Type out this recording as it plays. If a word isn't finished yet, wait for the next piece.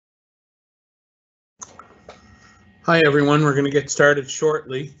Hi, everyone. We're going to get started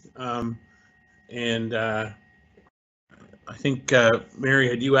shortly. I think, Mary,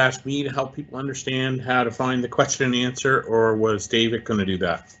 had you asked me to help people understand how to find the question and answer, or was David going to do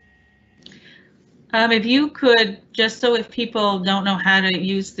that? If you could, just so if people don't know how to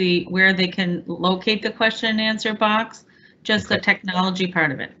use where they can locate the question and answer box, just okay. The technology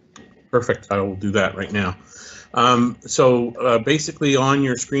part of it. Perfect. I will do that right now. Basically on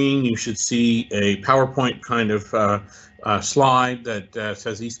your screen, you should see a PowerPoint kind of slide that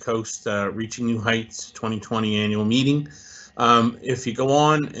says East Coast Reaching New Heights 2020 annual meeting. If you go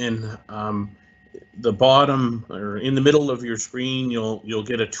on and the bottom or in the middle of your screen, you'll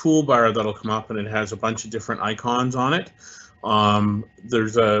get a toolbar that'll come up, and it has a bunch of different icons on it.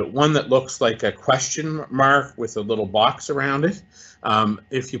 There's one that looks like a question mark with a little box around it.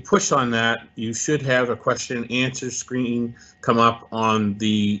 If you push on that, you should have a question and answer screen come up on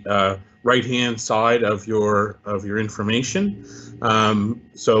the right-hand side of your information.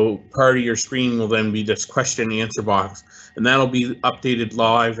 So part of your screen will then be this question and answer box, and that'll be updated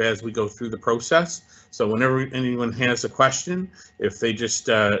live as we go through the process. So whenever anyone has a question, if they just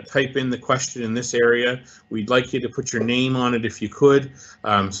type in the question in this area, we'd like you to put your name on it if you could,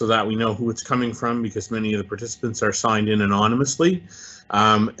 so that we know who it's coming from, because many of the participants are signed in anonymously.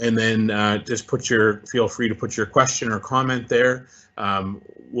 And then just feel free to put your question or comment there.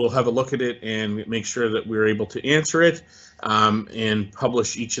 We'll have a look at it and make sure that we're able to answer it, and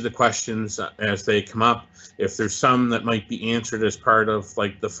publish each of the questions as they come up. If there's some that might be answered as part of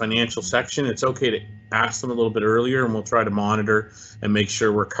like the financial section, it's okay to ask them a little bit earlier, and we'll try to monitor and make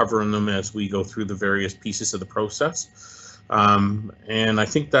sure we're covering them as we go through the various pieces of the process. And I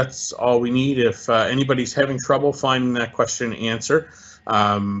think that's all we need. If anybody's having trouble finding that question and answer,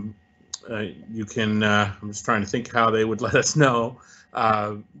 you can, I'm just trying to think how they would let us know.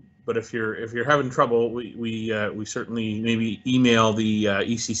 But if you're having trouble, we certainly maybe email the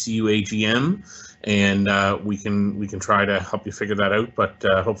ECCU AGM, and we can try to help you figure that out. But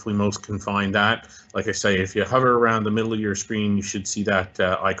hopefully most can find that. Like I say, if you hover around the middle of your screen, you should see that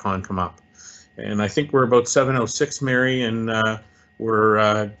icon come up. And I think we're about 7:06, Mary, and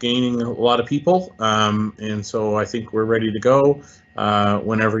we're gaining a lot of people. And so I think we're ready to go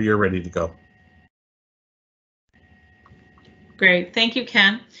whenever you're ready to go. Great, thank you,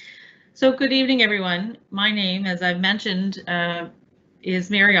 Ken. So good evening, everyone. My name, as I've mentioned, is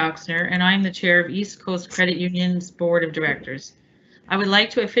Mary Oxner, and I'm the chair of East Coast Credit Union's Board of Directors. I would like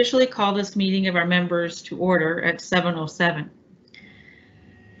to officially call this meeting of our members to order at 7:07.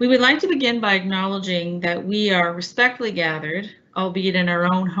 We would like to begin by acknowledging that we are respectfully gathered, albeit in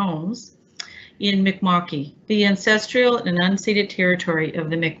our own homes, in Mi'kmaq, the ancestral and unceded territory of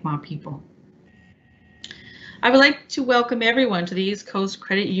the Mi'kmaq people. I would like to welcome everyone to the East Coast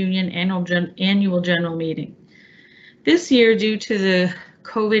Credit Union annual general meeting. This year, due to the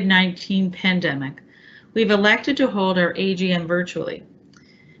COVID-19 pandemic, we've elected to hold our AGM virtually.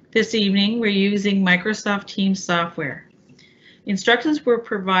 This evening, we're using Microsoft Teams software. Instructions were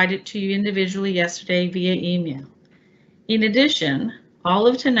provided to you individually yesterday via email. In addition, all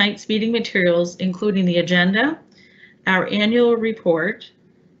of tonight's meeting materials, including the agenda, our annual report,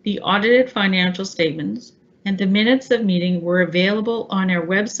 the audited financial statements, and the minutes of meeting were available on our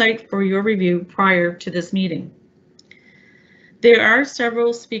website for your review prior to this meeting. There are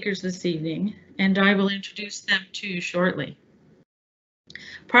several speakers this evening, and I will introduce them to you shortly.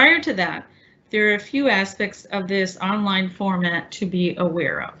 Prior to that, there are a few aspects of this online format to be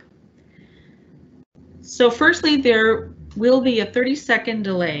aware of. So firstly, there will be a 30-second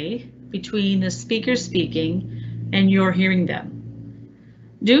delay between the speaker speaking and your hearing them.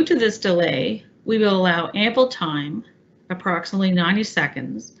 Due to this delay, we will allow ample time, approximately 90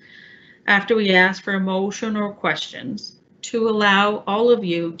 seconds, after we ask for a motion or questions, to allow all of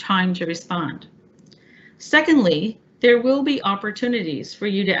you time to respond. Secondly, there will be opportunities for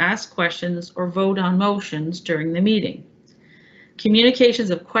you to ask questions or vote on motions during the meeting. Communications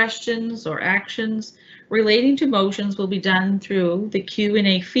of questions or actions relating to motions will be done through the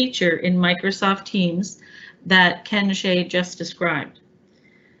Q&A feature in Microsoft Teams that Ken Shea just described.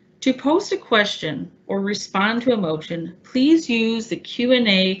 To post a question or respond to a motion, please use the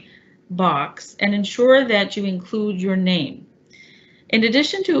Q&A box and ensure that you include your name. In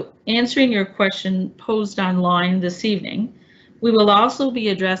addition to answering your question posed online this evening, we will also be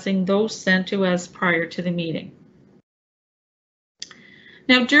addressing those sent to us prior to the meeting.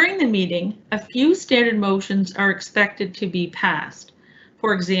 Now, during the meeting, a few standard motions are expected to be passed.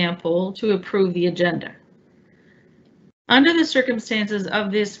 For example, to approve the agenda. Under the circumstances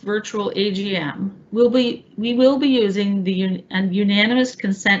of this virtual AGM, we will be using the unanimous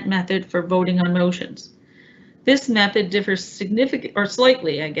consent method for voting on motions. This method differs significantly, or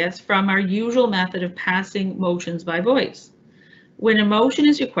slightly, I guess, from our usual method of passing motions by voice. When a motion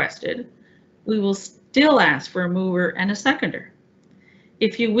is requested, we will still ask for a mover and a seconder.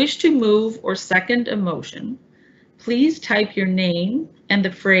 If you wish to move or second a motion, please type your name and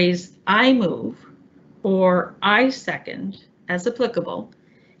the phrase "I move" or "I second" as applicable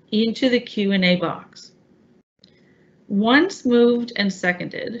into the Q&A box. Once moved and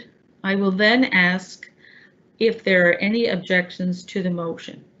seconded, I will then ask if there are any objections to the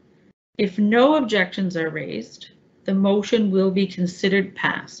motion. If no objections are raised, the motion will be considered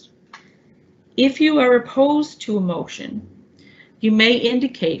passed. If you are opposed to a motion, you may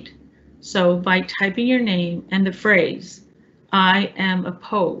indicate so by typing your name and the phrase "I am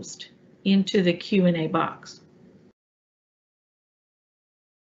opposed" into the Q&A box.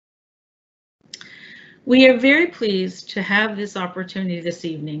 We are very pleased to have this opportunity this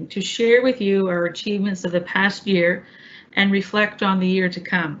evening to share with you our achievements of the past year and reflect on the year to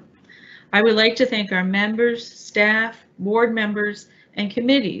come. I would like to thank our members, staff, board members, and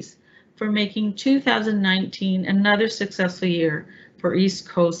committees for making 2019 another successful year for East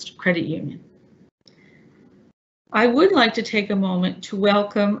Coast Credit Union. I would like to take a moment to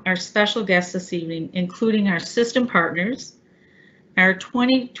welcome our special guests this evening, including our system partners, our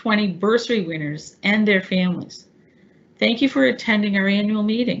 2020 bursary winners, and their families. Thank you for attending our annual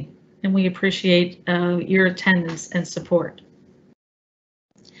meeting, and we appreciate your attendance and support.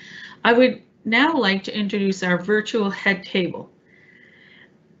 I would now like to introduce our virtual head table.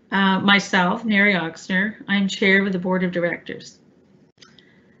 Myself, Mary Oxner, I'm chair of the board of directors.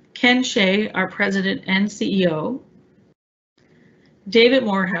 Ken Shea, our president and CEO. David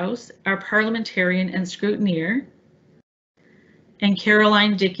Morehouse, our parliamentarian and scrutineer. And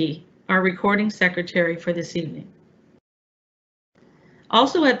Caroline Dickey, our recording secretary for this evening.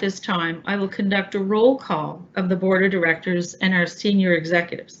 Also at this time, I will conduct a roll call of the board of directors and our senior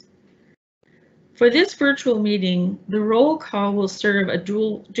executives. For this virtual meeting, the roll call will serve a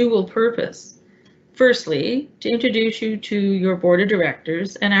dual purpose. Firstly, to introduce you to your board of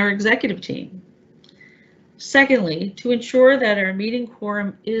directors and our executive team. Secondly, to ensure that our meeting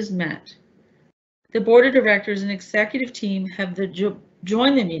quorum is met. The board of directors and executive team have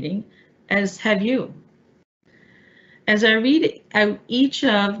joined the meeting, as have you. As I read out each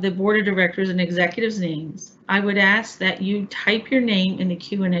of the board of directors and executives' names, I would ask that you type your name in the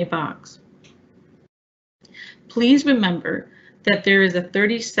Q&A box. Please remember that there is a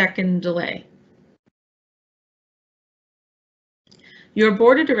 30-second delay. Your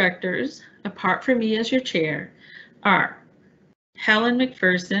board of directors, apart from me as your chair, are Helen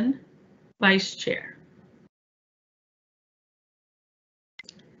McPherson, Vice Chair.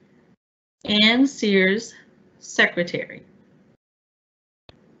 Ann Sears, Secretary.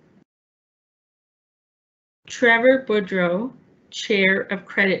 Trevor Boudreau, Chair of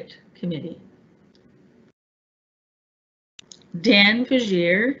Credit Committee. Dan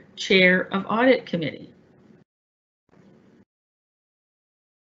Vigier, Chair of Audit Committee.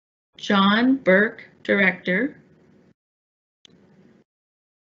 John Burke, Director.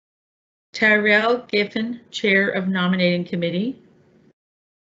 Tyrell Giffen, Chair of Nominating Committee.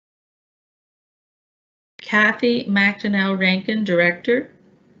 Kathy McDonnell Rankin, Director.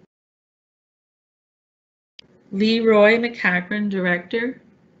 Leroy McCachran, Director.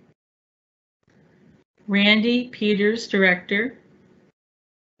 Randy Peters, Director.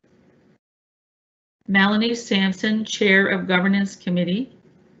 Melanie Sampson, Chair of Governance Committee.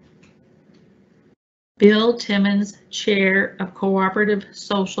 Bill Timmons, Chair of Cooperative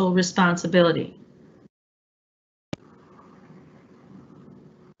Social Responsibility.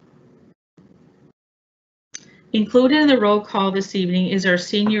 Included in the roll call this evening is our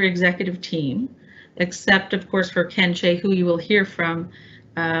senior executive team, except of course for Ken Shea, who you will hear from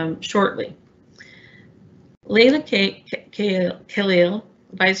shortly. Layla Khalil,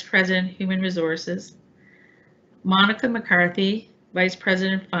 Vice President, Human Resources. Monica McCarthy, Vice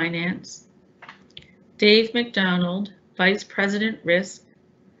President, Finance. Dave McDonald, Vice President, Risk.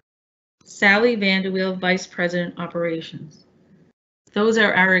 Sally Vanderweel, Vice President, Operations. Those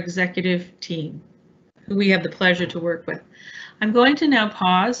are our executive team, who we have the pleasure to work with. I'm going to now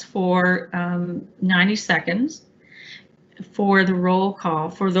pause for 90 seconds for the roll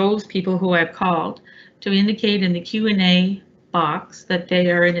call for those people who I've called to indicate in the Q&A box that they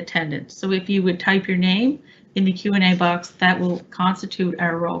are in attendance. So if you would type your name in the Q&A box, that will constitute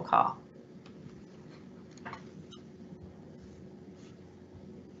our roll call.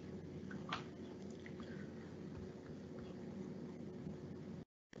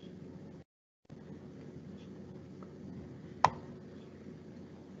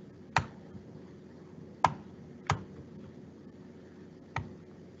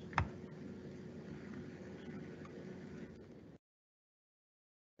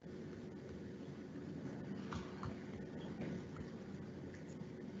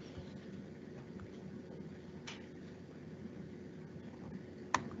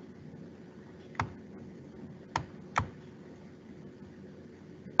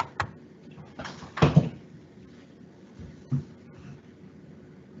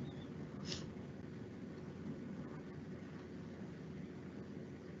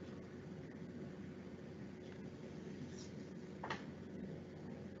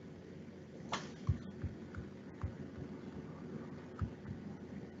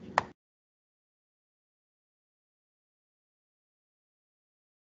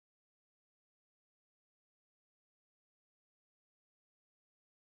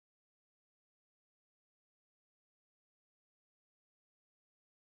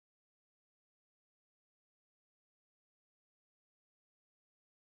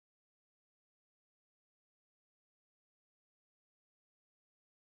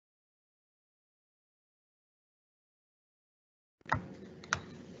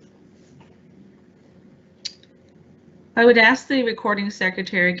 I would ask the recording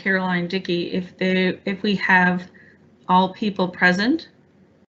secretary, Caroline Dickey, if we have all people present.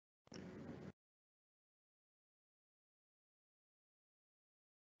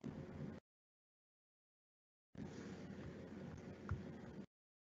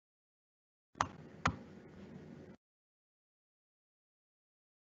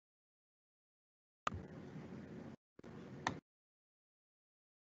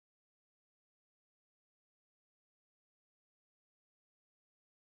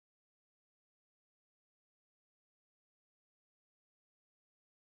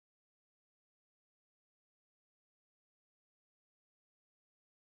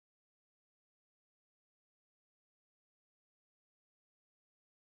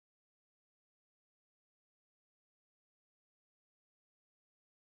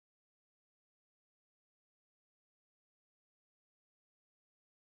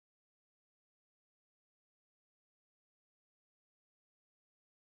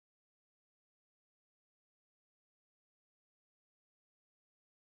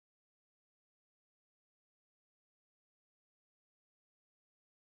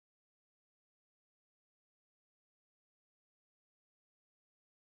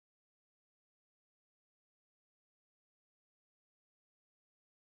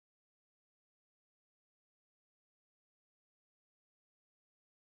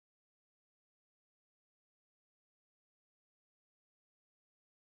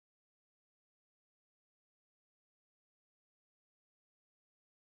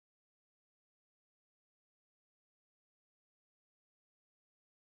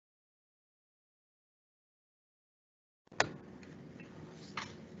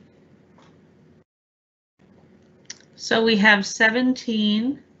 So we have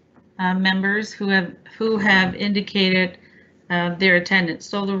 17 members who have indicated their attendance.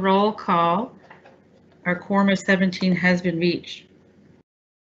 So the roll call, our quorum of 17 has been reached.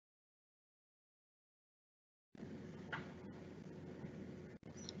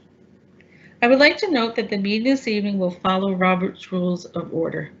 I would like to note that the meeting this evening will follow Robert's Rules of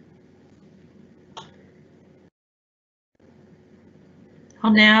Order.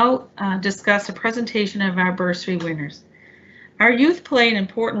 I'll now discuss a presentation of our bursary winners. Our youth play an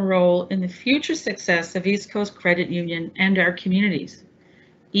important role in the future success of East Coast Credit Union and our communities.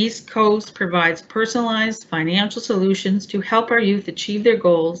 East Coast provides personalized financial solutions to help our youth achieve their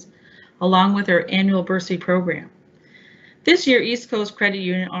goals, along with our annual bursary program. This year, East Coast Credit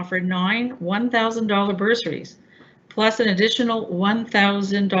Union offered 9 $1,000 bursaries, plus an additional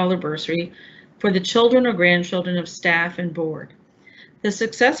 $1,000 bursary for the children or grandchildren of staff and board. The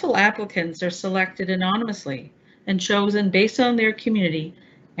successful applicants are selected anonymously and chosen based on their community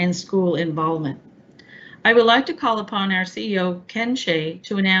and school involvement. I would like to call upon our CEO, Ken Shea,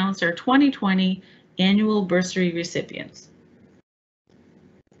 to announce our 2020 annual bursary recipients.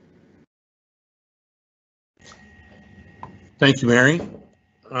 Thank you, Mary.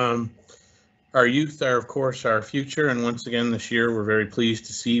 Our youth are, of course, our future, and once again this year we're very pleased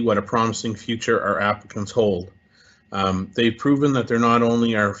to see what a promising future our applicants hold. They've proven that they're not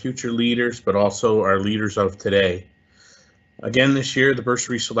only our future leaders, but also our leaders of today. Again this year, the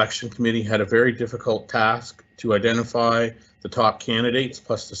Bursary Selection Committee had a very difficult task to identify the top candidates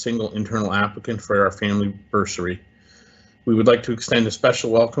plus the single internal applicant for our family bursary. We would like to extend a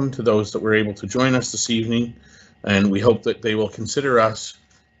special welcome to those that were able to join us this evening, and we hope that they will consider us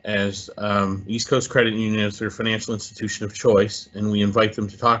as East Coast Credit Union as their financial institution of choice, and we invite them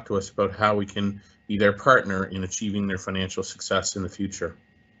to talk to us about how we can be their partner in achieving their financial success in the future.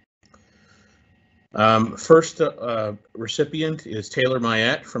 First recipient is Taylor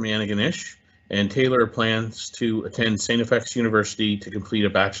Mayette from Antigonish, and Taylor plans to attend St. FX University to complete a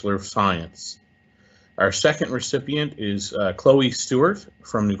Bachelor of Science. Our second recipient is Chloe Stewart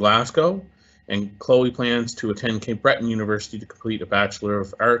from New Glasgow, and Chloe plans to attend Cape Breton University to complete a Bachelor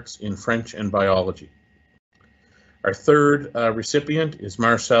of Arts in French and Biology. Our third recipient is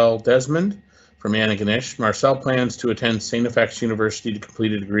Marcel Desmond from Antigonish. Marcel plans to attend St. FX University to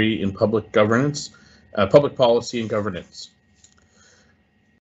complete a degree in public policy and governance.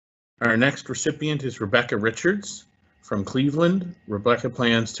 Our next recipient is Rebecca Richards from Cleveland. Rebecca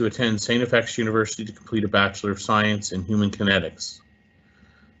plans to attend St. FX University to complete a Bachelor of Science in Human Kinetics.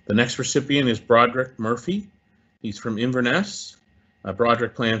 The next recipient is Broderick Murphy. He's from Inverness.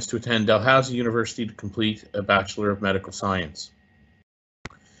 Broderick plans to attend Dalhousie University to complete a Bachelor of Medical Science.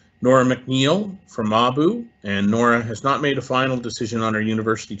 Nora McNeil from Mabu, and Nora has not made a final decision on her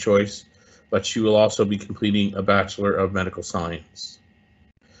university choice, but she will also be completing a Bachelor of Medical Science.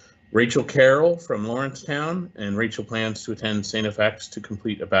 Rachel Carroll from Lawrencetown, and Rachel plans to attend St. FX to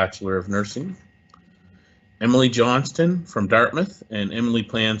complete a Bachelor of Nursing. Emily Johnston from Dartmouth, and Emily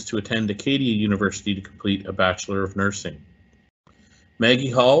plans to attend Acadia University to complete a Bachelor of Nursing.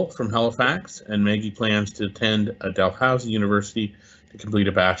 Maggie Hull from Halifax, and Maggie plans to attend Dalhousie University to complete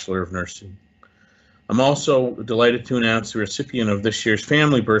a Bachelor of Nursing. I'm also delighted to announce the recipient of this year's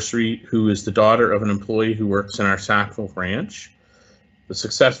family bursary, who is the daughter of an employee who works in our Sackville branch. The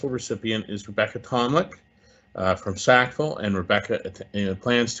successful recipient is Rebecca Tomlick from Sackville, and Rebecca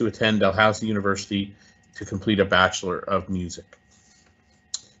plans to attend Dalhousie University to complete a Bachelor of Music.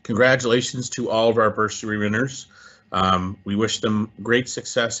 Congratulations to all of our bursary winners. We wish them great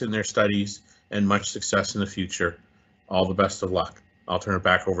success in their studies and much success in the future. All the best of luck. I'll turn it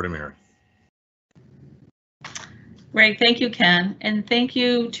back over to Mary. Great, thank you, Ken, and thank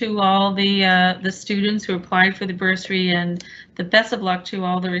you to all the students who applied for the bursary, and the best of luck to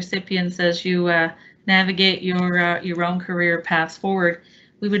all the recipients as you navigate your own career paths forward.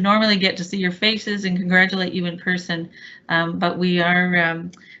 We would normally get to see your faces and congratulate you in person, but we'll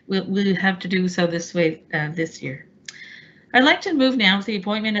have to do so this way this year. I'd like to move now to the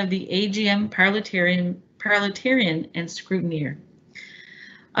appointment of the AGM parliamentarian and scrutineer.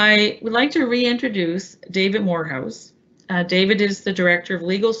 I would like to reintroduce David Morehouse. David is the Director of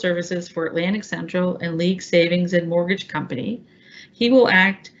Legal Services for Atlantic Central and League Savings and Mortgage Company. He will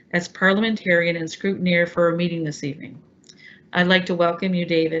act as parliamentarian and scrutineer for our meeting this evening. I'd like to welcome you,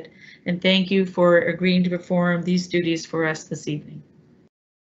 David, and thank you for agreeing to perform these duties for us this evening.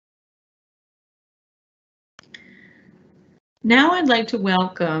 Now I'd like to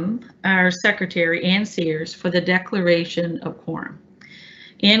welcome our Secretary, Ann Sears, for the declaration of quorum.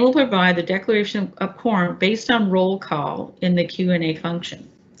 Ann will provide the declaration of quorum based on roll call in the Q&A function.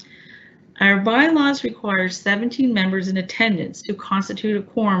 Our bylaws require 17 members in attendance to constitute a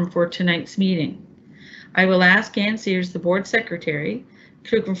quorum for tonight's meeting. I will ask Ann Sears, the board secretary,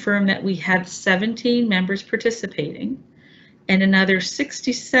 to confirm that we had 17 members participating and another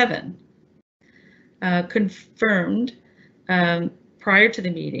 67 confirmed prior to the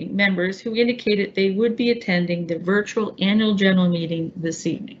meeting, members who indicated they would be attending the virtual annual general meeting this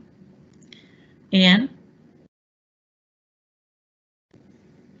evening. Ann?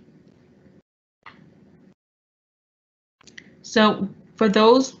 So for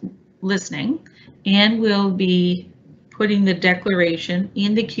those listening, Ann will be putting the declaration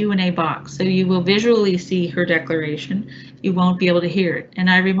in the Q&A box. So you will visually see her declaration. You won't be able to hear it. And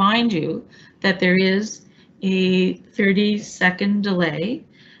I remind you that there is a 30-second delay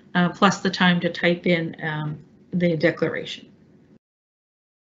plus the time to type in the declaration.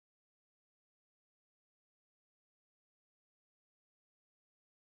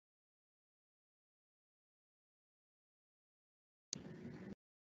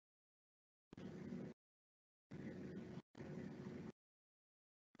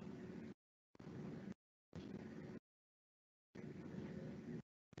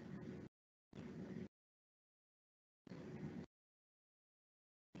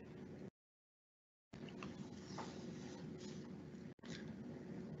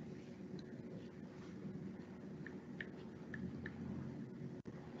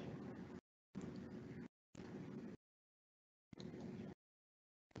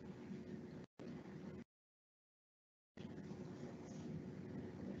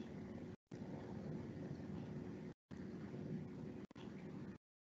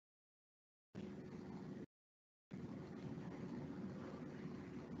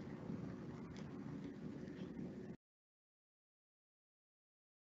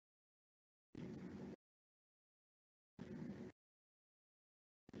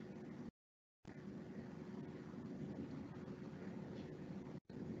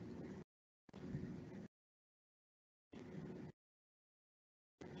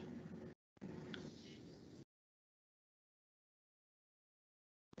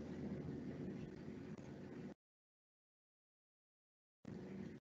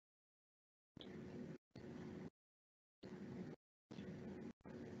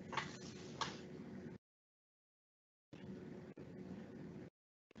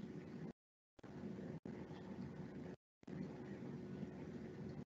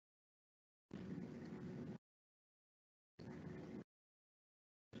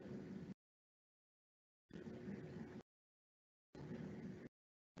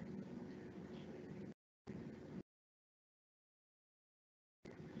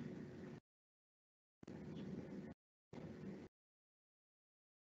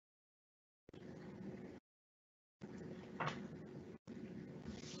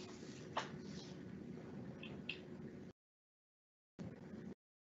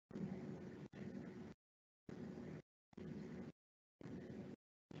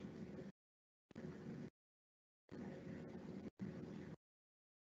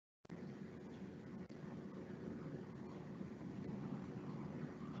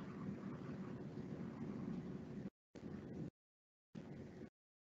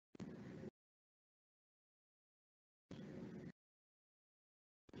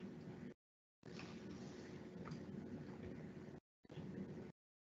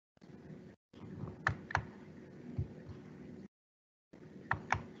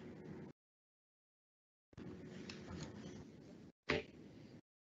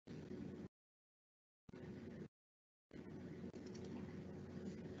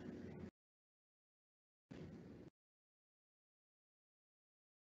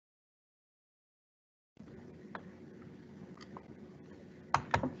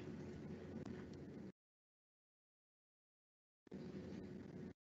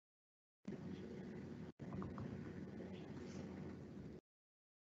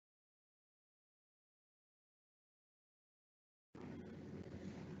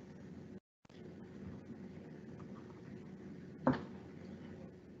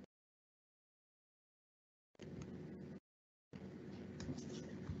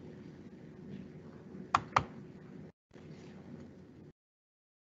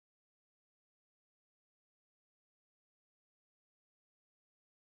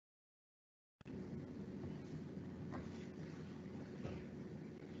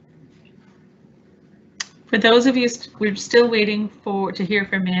 For those of you, we're still waiting to hear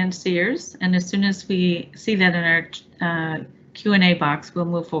from Ann Sears, and as soon as we see that in our Q&A box, we'll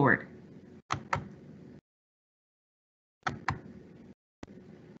move forward.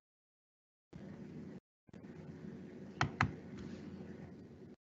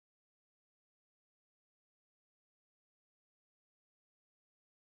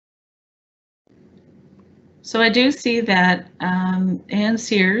 So I do see that Ann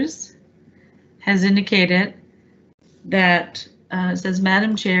Sears has indicated that says,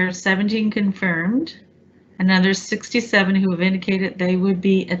 Madam Chair, 17 confirmed, another 67 who have indicated they would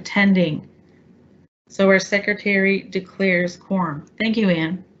be attending. So our secretary declares quorum. Thank you,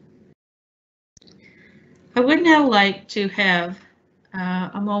 Ann. I would now like to have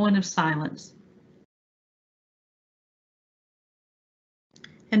a moment of silence.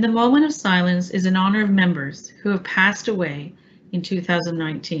 And the moment of silence is in honor of members who have passed away in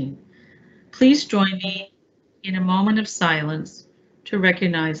 2019. Please join me in a moment of silence to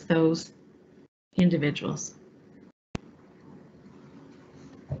recognize those individuals.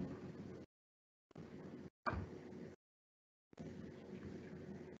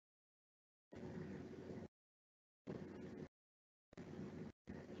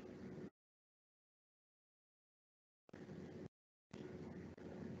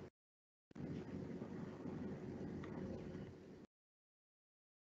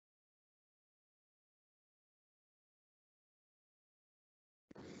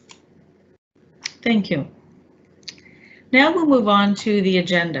 Thank you. Now we'll move on to the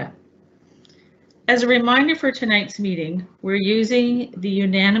agenda. As a reminder for tonight's meeting, we're using the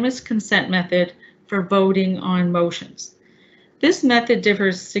unanimous consent method for voting on motions. This method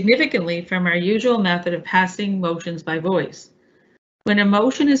differs significantly from our usual method of passing motions by voice. When a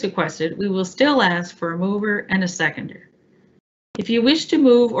motion is requested, we will still ask for a mover and a seconder. If you wish to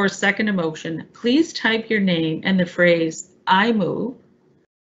move or second a motion, please type your name and the phrase "I move"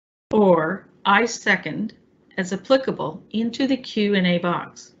 or "I second" as applicable into the Q&A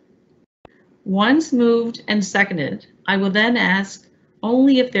box. Once moved and seconded, I will then ask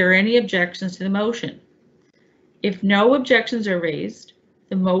only if there are any objections to the motion. If no objections are raised,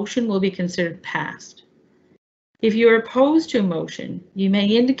 the motion will be considered passed. If you are opposed to a motion, you may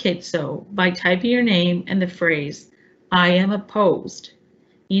indicate so by typing your name and the phrase "I am opposed"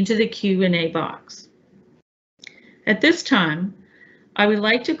 into the Q&A box. At this time, I would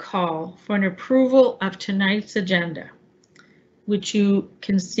like to call for an approval of tonight's agenda, which you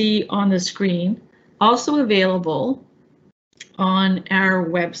can see on the screen, also available on our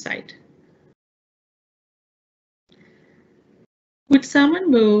website. Would someone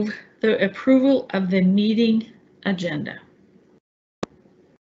move the approval of the meeting agenda?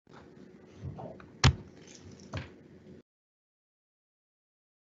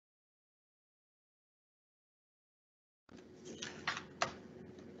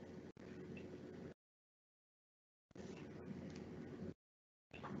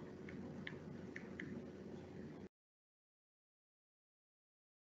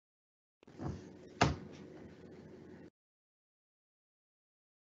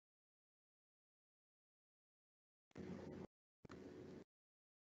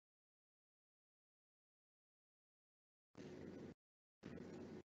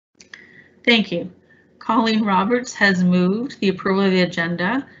 Thank you. Colleen Roberts has moved the approval of the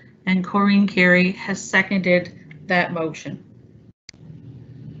agenda, and Corinne Carey has seconded that motion.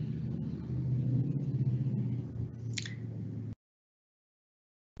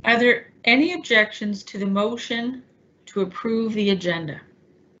 Are there any objections to the motion to approve the agenda?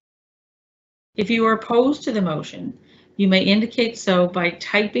 If you are opposed to the motion, you may indicate so by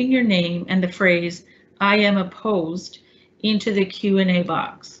typing your name and the phrase "I am opposed" into the Q&A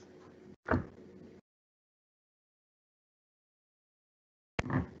box.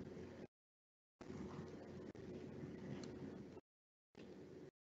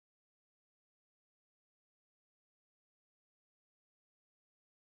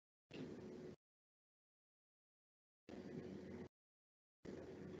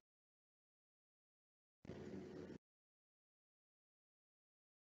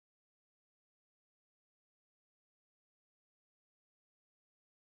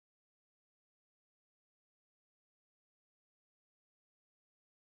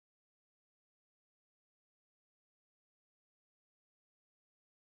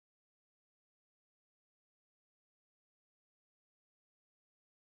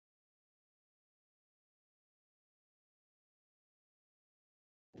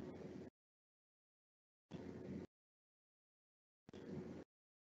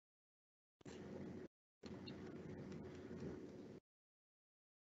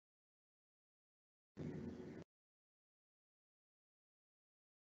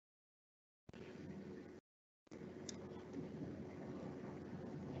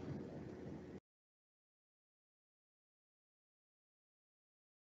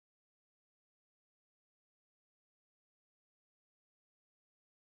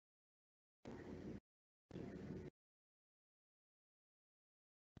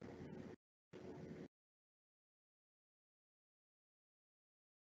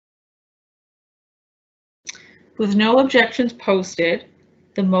 With no objections posted,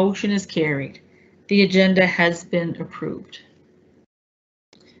 the motion is carried. The agenda has been approved.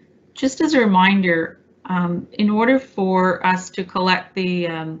 Just as a reminder, in order for us to collect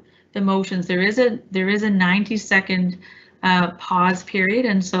the motions, there is a 90-second pause period,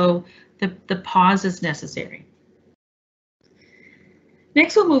 and so the pause is necessary.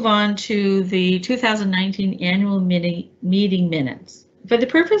 Next, we'll move on to the 2019 annual meeting minutes. For the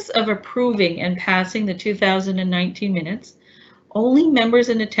purpose of approving and passing the 2019 minutes, only members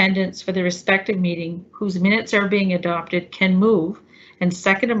in attendance for the respective meeting whose minutes are being adopted can move and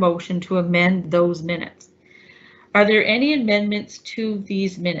second a motion to amend those minutes. Are there any amendments to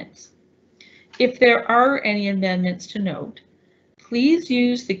these minutes? If there are any amendments to note, please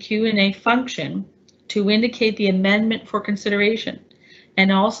use the Q&A function to indicate the amendment for consideration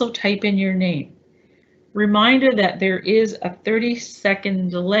and also type in your name. Reminder that there is a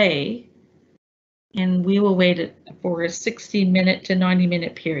 30-second delay, and we will wait for a 60-minute to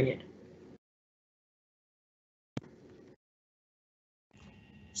 90-minute period.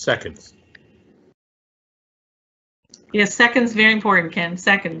 Seconds. Yes, seconds, very important, Ken.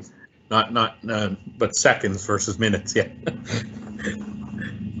 Seconds. But seconds versus minutes. Yeah.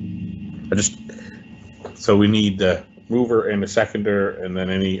 So we need the mover and a seconder, and then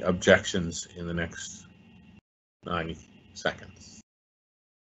any objections in the next 90 seconds.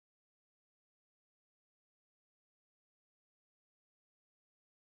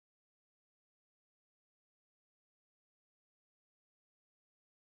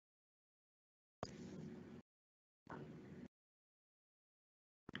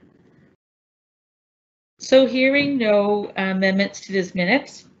 So hearing no amendments to these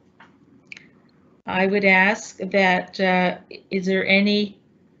minutes, I would ask that is there any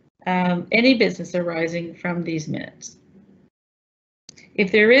business arising from these minutes?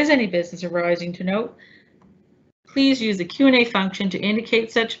 If there is any business arising to note, please use the Q&A function to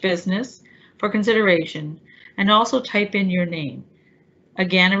indicate such business for consideration and also type in your name.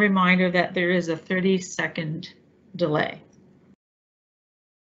 Again, a reminder that there is a 30-second delay.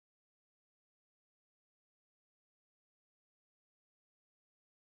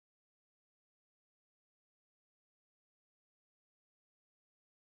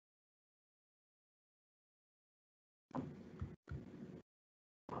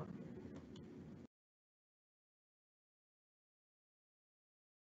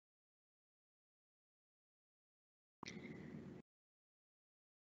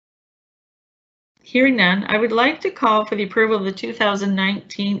 Hearing none, I would like to call for the approval of the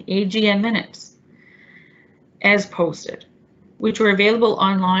 2019 AGM minutes as posted, which were available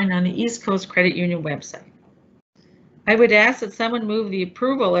online on the East Coast Credit Union website. I would ask that someone move the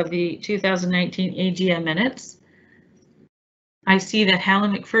approval of the 2019 AGM minutes. I see that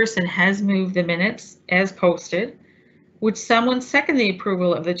Helen McPherson has moved the minutes as posted. Would someone second the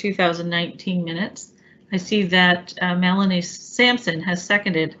approval of the 2019 minutes? I see that Melanie Sampson has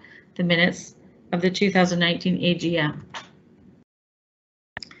seconded the minutes of the 2019 AGM.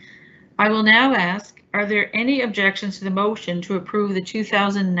 I will now ask, are there any objections to the motion to approve the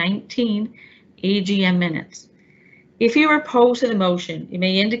 2019 AGM minutes? If you are opposed to the motion, you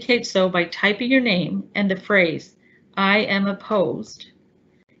may indicate so by typing your name and the phrase, "I am opposed,"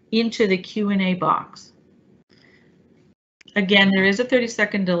 into the Q&A box. Again, there is a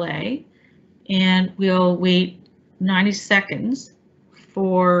 30-second delay, and we'll wait 90 seconds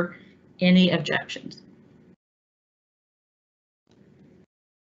for any objections.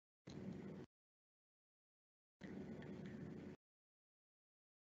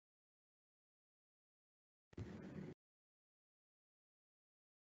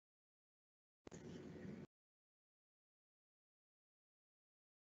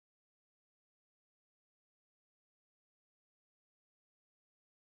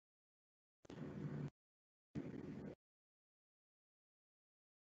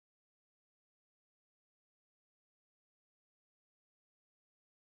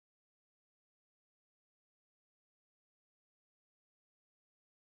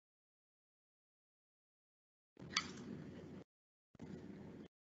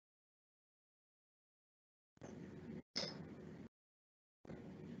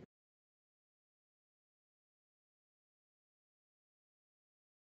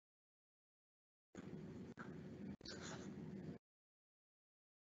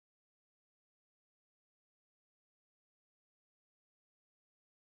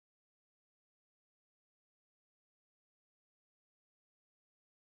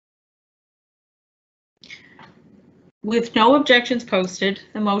 With no objections posted,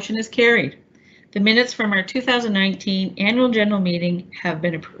 the motion is carried. The minutes from our 2019 annual general meeting have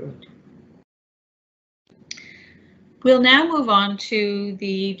been approved. We'll now move on to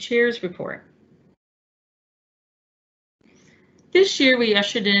the Chair's report. This year, we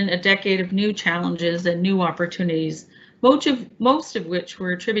ushered in a decade of new challenges and new opportunities, most of which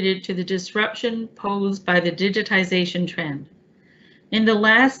were attributed to the disruption posed by the digitization trend. In the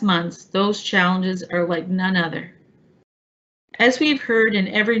last months, those challenges are like none other. As we've heard in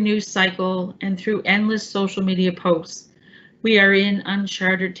every news cycle and through endless social media posts, we are in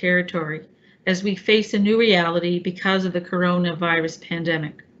uncharted territory as we face a new reality because of the coronavirus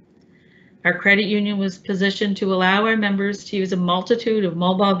pandemic. Our credit union was positioned to allow our members to use a multitude of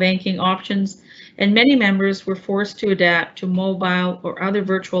mobile banking options, and many members were forced to adapt to mobile or other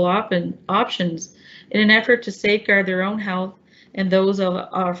virtual options in an effort to safeguard their own health and those of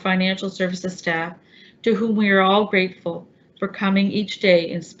our financial services staff, to whom we are all grateful for coming each day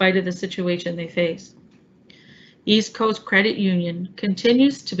in spite of the situation they face. East Coast Credit Union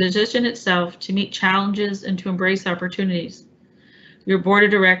continues to position itself to meet challenges and to embrace opportunities. Your Board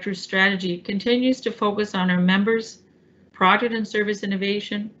of Directors strategy continues to focus on our members, product and service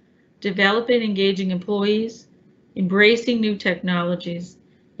innovation, developing and engaging employees, embracing new technologies,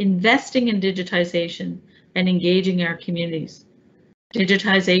 investing in digitization, and engaging our communities.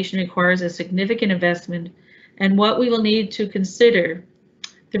 Digitization requires a significant investment, and what we will need to consider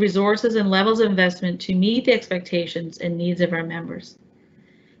the resources and levels of investment to meet the expectations and needs of our members.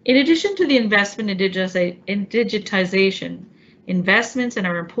 In addition to the investment in digitization, investments in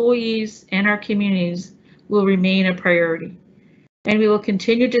our employees and our communities will remain a priority, and they will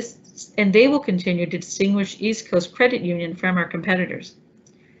continue to distinguish East Coast Credit Union from our competitors.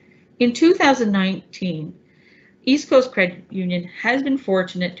 In 2019, East Coast Credit Union has been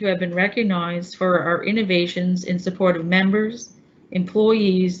fortunate to have been recognized for our innovations in support of members,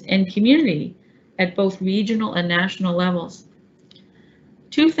 employees, and community at both regional and national levels.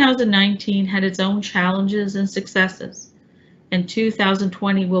 2019 had its own challenges and successes, and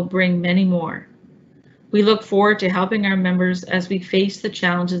 2020 will bring many more. We look forward to helping our members as we face the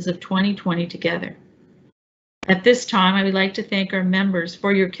challenges of 2020 together. At this time, I would like to thank our members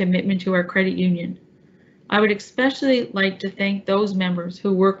for your commitment to our credit union. I would especially like to thank those members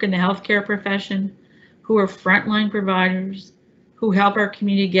who work in the healthcare profession, who are frontline providers, who help our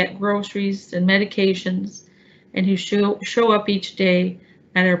community get groceries and medications, and who show up each day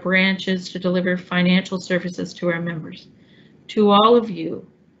at our branches to deliver financial services to our members. To all of you,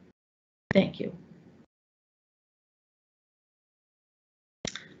 thank you.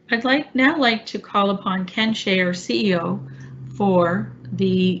 I'd now like to call upon Ken Shea, our CEO, for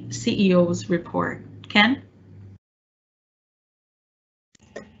the CEO's report. Ken?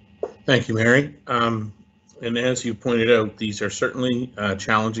 Thank you, Mary. And as you pointed out, these are certainly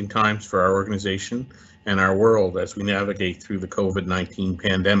challenging times for our organization and our world as we navigate through the COVID-19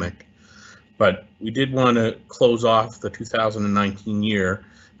 pandemic. But we did want to close off the 2019 year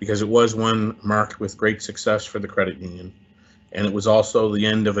because it was one marked with great success for the credit union. And it was also the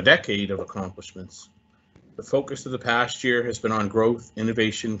end of a decade of accomplishments. The focus of the past year has been on growth,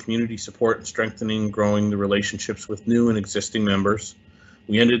 innovation, community support, and strengthening, growing the relationships with new and existing members.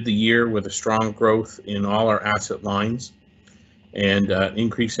 We ended the year with a strong growth in all our asset lines and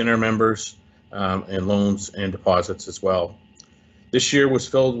increase in our members and loans and deposits as well. This year was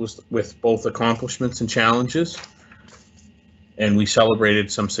filled with both accomplishments and challenges, and we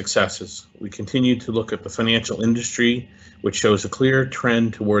celebrated some successes. We continued to look at the financial industry, which shows a clear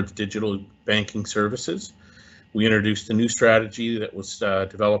trend towards digital banking services. We introduced a new strategy that was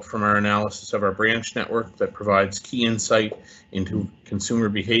developed from our analysis of our branch network that provides key insight into consumer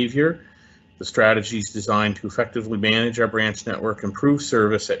behavior. The strategy is designed to effectively manage our branch network, improve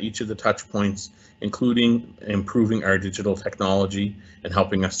service at each of the touch points, including improving our digital technology and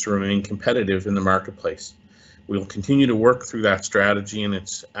helping us to remain competitive in the marketplace. We'll continue to work through that strategy, and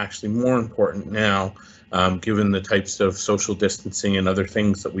it's actually more important now given the types of social distancing and other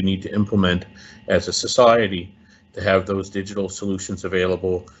things that we need to implement as a society to have those digital solutions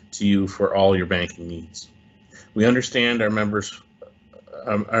available to you for all your banking needs. We understand our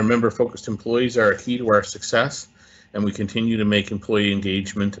member-focused employees are a key to our success, and we continue to make employee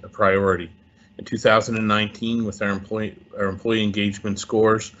engagement a priority. In 2019, with our employee engagement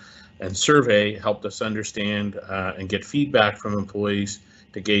scores and survey helped us understand and get feedback from employees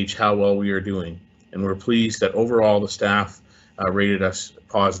to gauge how well we are doing. And we're pleased that overall the staff rated us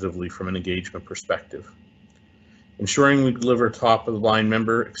positively from an engagement perspective. Ensuring we deliver top-of-the-line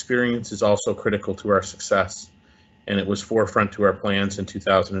member experience is also critical to our success, and it was forefront to our plans in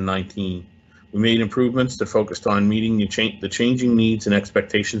 2019. We made improvements that focused on meeting the changing needs and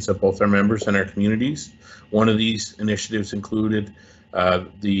expectations of both our members and our communities. One of these initiatives included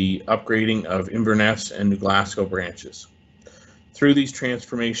the upgrading of Inverness and New Glasgow branches. Through these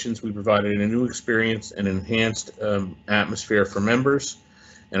transformations, we provided a new experience and enhanced atmosphere for members,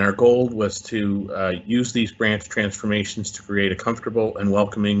 and our goal was to use these branch transformations to create a comfortable and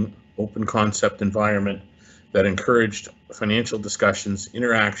welcoming open concept environment that encouraged financial discussions,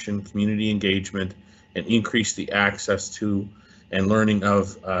 interaction, community engagement, and increased the access to and learning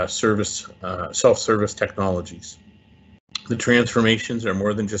of self-service technologies. The transformations are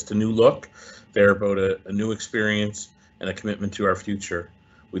more than just a new look. They're about a new experience and a commitment to our future.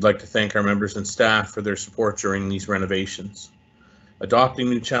 We'd like to thank our members and staff for their support during these renovations. Adopting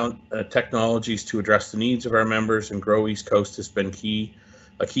new technologies to address the needs of our members and grow East Coast has been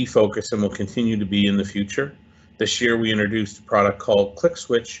a key focus and will continue to be in the future. This year we introduced a product called Click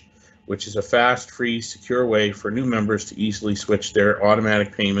Switch, which is a fast, free, secure way for new members to easily switch their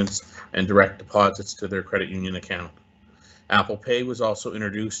automatic payments and direct deposits to their credit union account. Apple Pay was also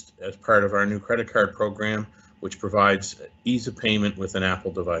introduced as part of our new credit card program, which provides ease of payment with an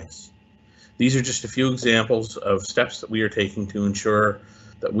Apple device. These are just a few examples of steps that we are taking to ensure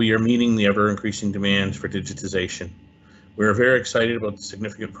that we are meeting the ever-increasing demands for digitization. We are very excited about the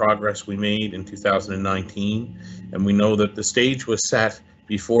significant progress we made in 2019, and we know that the stage was set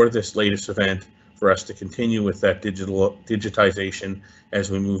before this latest event for us to continue with that digitization as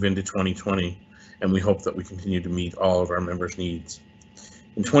we move into 2020, and we hope that we continue to meet all of our members' needs.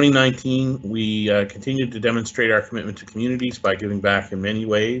 In 2019, we continued to demonstrate our commitment to communities by giving back in many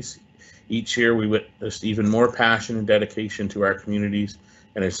ways. Each year we witnessed even more passion and dedication to our communities,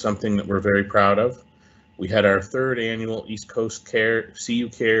 and it's something that we're very proud of. We had our third annual East Coast CU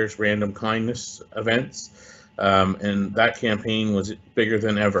Cares Random Kindness events, and that campaign was bigger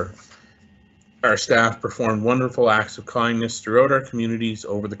than ever. Our staff performed wonderful acts of kindness throughout our communities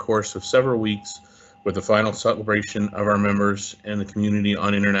over the course of several weeks, with the final celebration of our members and the community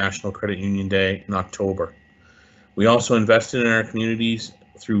on International Credit Union Day in October. We also invested in our communities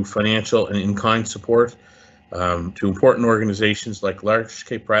through financial and in-kind support to important organizations like Large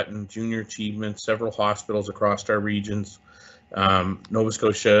Cape Breton, Junior Achievement, several hospitals across our regions, Nova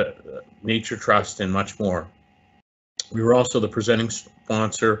Scotia Nature Trust, and much more. We were also the presenting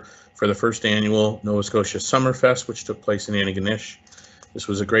sponsor for the first annual Nova Scotia Summerfest, which took place in Antigonish. This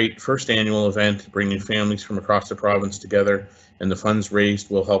was a great first annual event, bringing families from across the province together, and the funds raised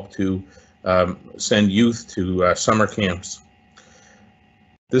will help to send youth to summer camps.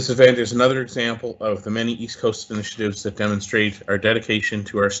 This event is another example of the many East Coast initiatives that demonstrate our dedication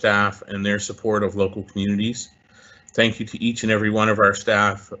to our staff and their support of local communities. Thank you to each and every one of our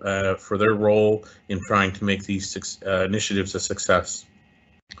staff for their role in trying to make these initiatives a success.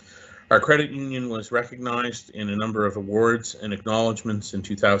 Our credit union was recognized in a number of awards and acknowledgements in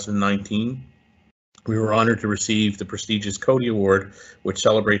 2019. We were honored to receive the prestigious Cody Award, which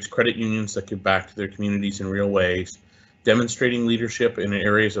celebrates credit unions that give back to their communities in real ways, demonstrating leadership in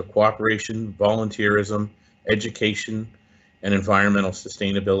areas of cooperation, volunteerism, education, and environmental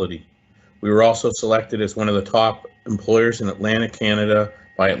sustainability. We were also selected as one of the top employers in Atlantic Canada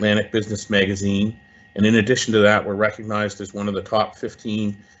by Atlantic Business Magazine, and in addition to that, we're recognized as one of the top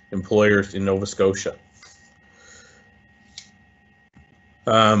 15 employers in Nova Scotia.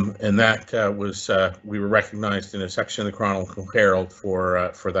 And that was, we were recognized in a section of the Chronicle Herald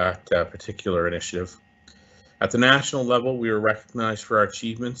for that particular initiative. At the national level, we were recognized for our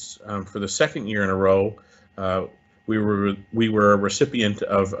achievements. For the second year in a row, we were a recipient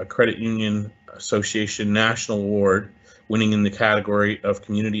of a Credit Union Association National Award, winning in the category of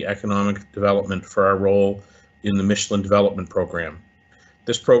Community Economic Development for our role in the Michelin Development Program.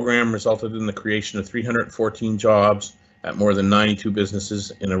 This program resulted in the creation of 314 jobs at more than 92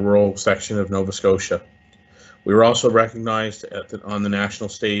 businesses in a rural section of Nova Scotia. We were also recognized on the national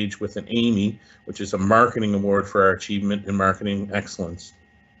stage with an AMY, which is a marketing award for our achievement in marketing excellence.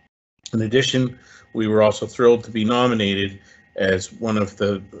 In addition, we were also thrilled to be nominated as one of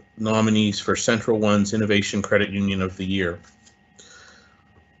the nominees for Central One's Innovation Credit Union of the Year.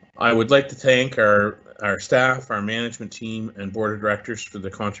 I would like to thank our staff, our management team, and board of directors for the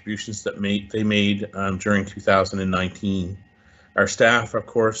contributions that they made during 2019. Our staff, of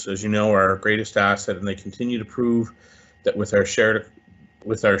course, as you know, are our greatest asset, and they continue to prove that with our shared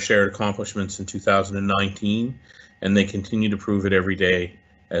accomplishments in 2019, and they continue to prove it every day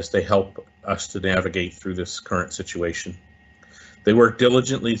as they help us to navigate through this current situation. They worked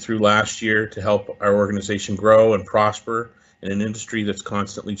diligently through last year to help our organization grow and prosper in an industry that's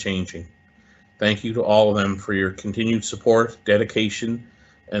constantly changing. Thank you to all of them for your continued support, dedication,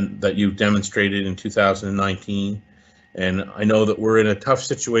 and that you've demonstrated in 2019. And I know that we're in a tough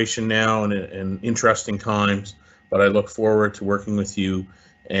situation now and in interesting times, but I look forward to working with you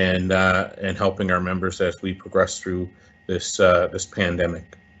and helping our members as we progress through this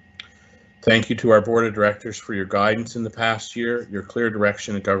pandemic. Thank you to our board of directors for your guidance in the past year. Your clear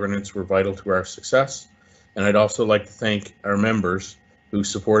direction and governance were vital to our success. And I'd also like to thank our members who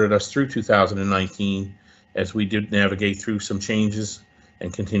supported us through 2019 as we did navigate through some changes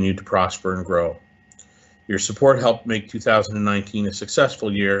and continued to prosper and grow. Your support helped make 2019 a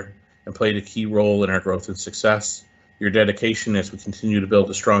successful year and played a key role in our growth and success. Your dedication as we continue to build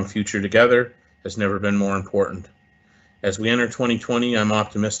a strong future together has never been more important. As we enter 2020, I'm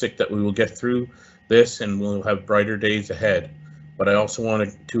optimistic that we will get through this and we'll have brighter days ahead. But I also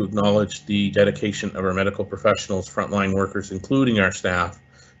wanted to acknowledge the dedication of our medical professionals, frontline workers, including our staff,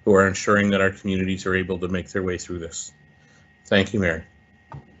 who are ensuring that our communities are able to make their way through this. Thank you, Mary.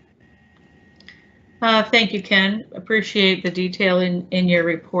 Thank you, Ken. Appreciate the detail in your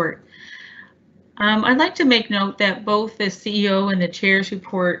report. I'd like to make note that both the CEO and the chair's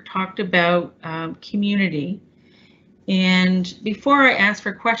report talked about community. And before I ask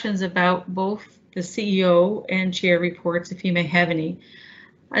for questions about both the CEO and chair reports, if you may have any,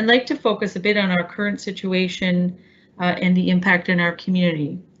 I'd like to focus a bit on our current situation and the impact in our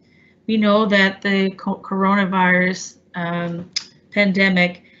community. We know that the coronavirus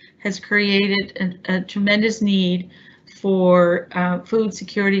pandemic has created a tremendous need for food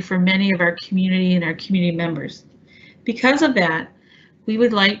security for many of our community and our community members. Because of that, we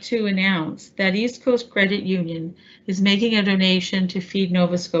would like to announce that East Coast Credit Union is making a donation to Feed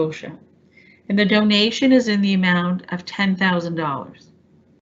Nova Scotia, and the donation is in the amount of $10,000.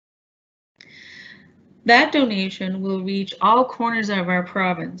 That donation will reach all corners of our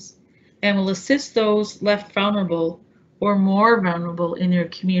province and will assist those left vulnerable or more vulnerable in their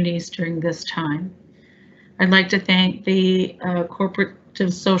communities during this time. I'd like to thank the Corporate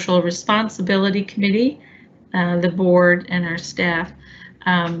Social Responsibility Committee, the board, and our staff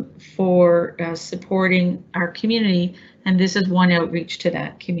for supporting our community, and this is one outreach to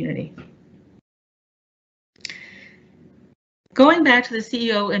that community. Going back to the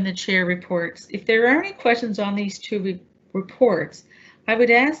CEO and the chair reports, if there are any questions on these two reports, I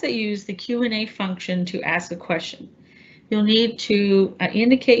would ask that you use the Q&A function to ask a question. You'll need to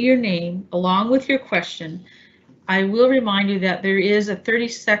indicate your name along with your question. I will remind you that there is a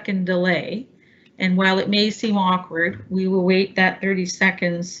 30-second delay, and while it may seem awkward, we will wait that 30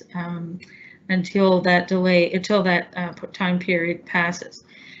 seconds until that time period passes.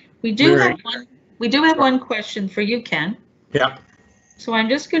 We do have one question for you, Ken. Yeah. So I'm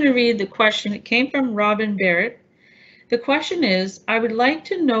just going to read the question. It came from Robin Barrett. The question is, I would like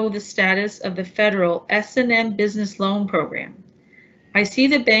to know the status of the federal S&M business loan program. I see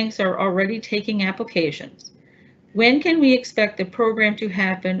the banks are already taking applications. When can we expect the program to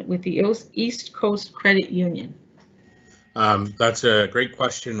happen with the East Coast Credit Union? That's a great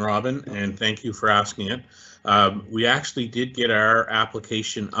question, Robin, and thank you for asking it. We actually did get our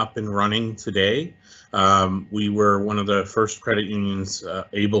application up and running today. We were one of the first credit unions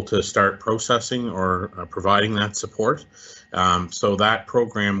able to start processing or providing that support. So that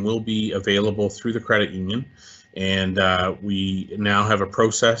program will be available through the credit union. And we now have a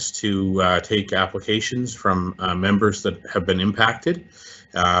process to take applications from members that have been impacted.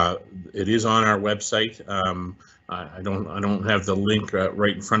 It is on our website. I don't have the link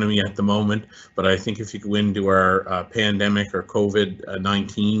right in front of me at the moment, but I think if you go into our pandemic or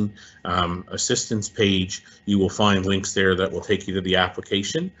COVID-19 assistance page, you will find links there that will take you to the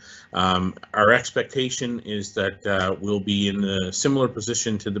application. Our expectation is that we'll be in a similar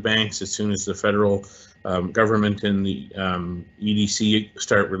position to the banks as soon as the federal government and the EDC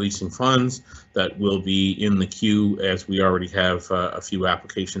start releasing funds, that will be in the queue, as we already have a few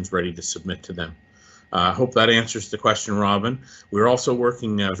applications ready to submit to them. I hope that answers the question, Robin. We're also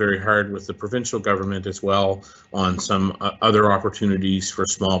working very hard with the provincial government as well on some other opportunities for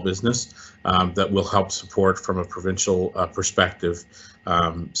small business that will help support from a provincial perspective.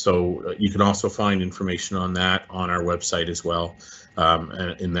 So you can also find information on that on our website as well,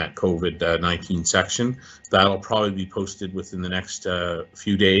 in that COVID-19 section. That'll probably be posted within the next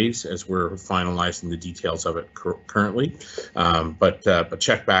few days as we're finalizing the details of it currently. But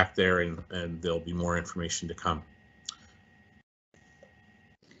check back there and there'll be more information to come.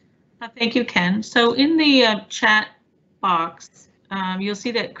 Thank you, Ken. So in the chat box, you'll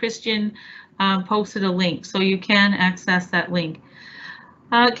see that Christian posted a link, so you can access that link.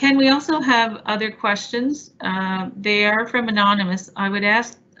 Ken, we also have other questions. They are from Anonymous. I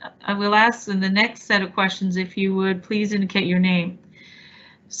will ask in the next set of questions if you would please indicate your name.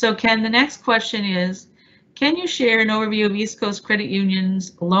 So Ken, the next question is, Can you share an overview of East Coast Credit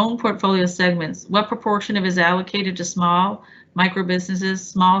Union's loan portfolio segments? What proportion of it is allocated to small, micro businesses,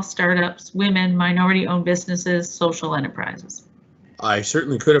 small startups, women, minority-owned businesses, social enterprises? I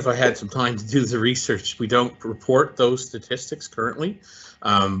certainly could if I had some time to do the research. We don't report those statistics currently,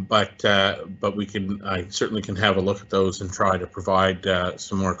 but we can. I certainly can have a look at those and try to provide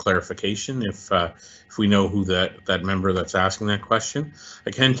some more clarification if we know who that member that's asking that question.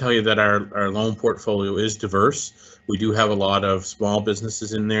 I can tell you that our loan portfolio is diverse. We do have a lot of small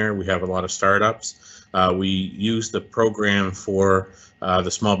businesses in there. We have a lot of startups. We use the program for the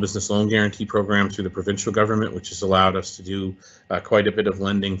Small Business Loan Guarantee Program through the provincial government, which has allowed us to do quite a bit of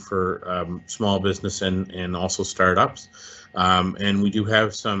lending for small business and also startups. And we do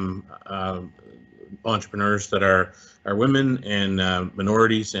have some entrepreneurs that are women and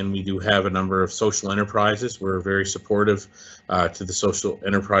minorities, and we do have a number of social enterprises. We're very supportive to the social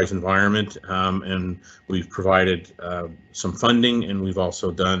enterprise environment, and we've provided some funding, and we've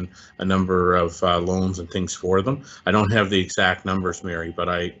also done a number of loans and things for them. I don't have the exact numbers, Mary, but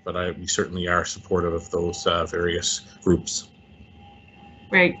we certainly are supportive of those various groups.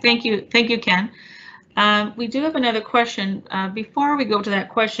 Great, thank you, Ken. We do have another question. Before we go to that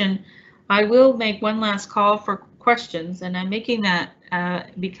question, I will make one last call for questions, and I'm making that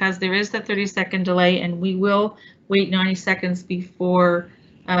because there is the 30-second delay, and we will wait 90 seconds before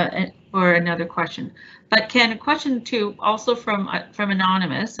for another question. But Ken, a question too, also from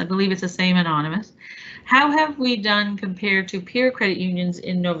Anonymous, I believe it's the same Anonymous. How have we done compared to peer credit unions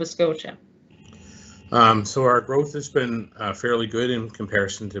in Nova Scotia? So our growth has been fairly good in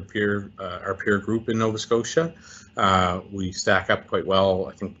comparison to our peer group in Nova Scotia. We stack up quite well.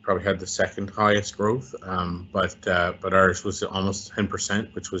 I think we probably had the second highest growth, but ours was almost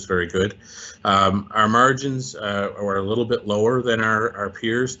 10%, which was very good. Our margins are a little bit lower than our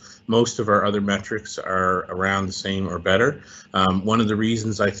peers. Most of our other metrics are around the same or better. One of the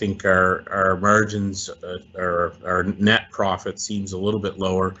reasons I think our margins, our net profit seems a little bit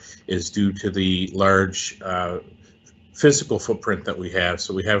lower is due to the large physical footprint that we have.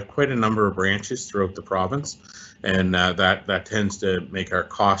 So we have quite a number of branches throughout the province, and that tends to make our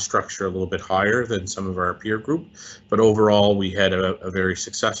cost structure a little bit higher than some of our peer group. But overall, we had a very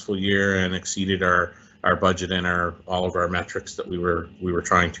successful year and exceeded our budget and all of our metrics that we were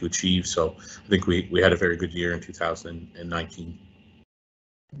trying to achieve. So I think we had a very good year in 2019.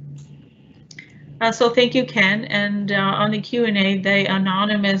 So thank you, Ken. And on the Q&A, the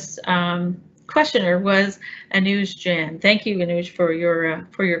anonymous questioner was Anuj Jan. Thank you, Anuj, for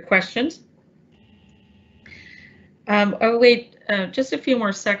your questions. I'll wait just a few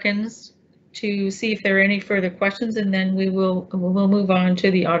more seconds to see if there are any further questions, and then we'll move on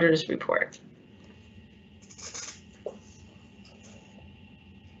to the auditor's report.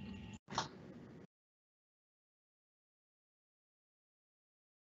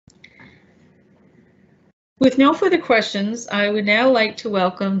 With no further questions, I would now like to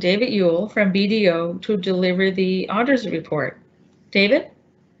welcome David Ewell from BDO to deliver the auditor's report. David?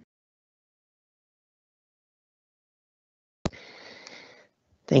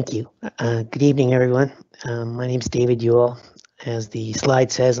 Thank you. Good evening, everyone. My name is David Ewell. As the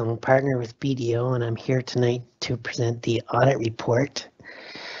slide says, I'm a partner with BDO, and I'm here tonight to present the audit report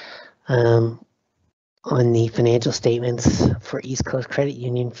on the financial statements for East Coast Credit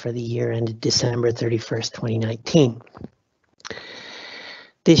Union for the year ended December 31st, 2019.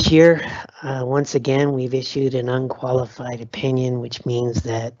 This year, once again, we've issued an unqualified opinion, which means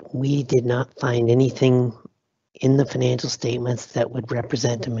that we did not find anything in the financial statements that would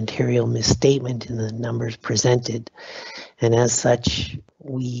represent a material misstatement in the numbers presented. And as such,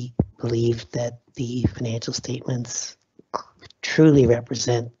 we believe that the financial statements truly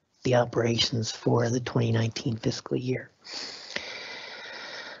represent the operations for the 2019 fiscal year.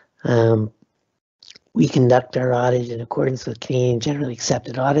 We conduct our audit in accordance with Canadian Generally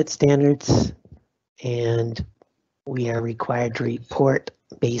Accepted Audit Standards, and we are required to report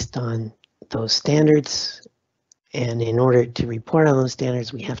based on those standards. And in order to report on those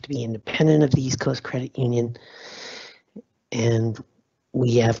standards, we have to be independent of the East Coast Credit Union, and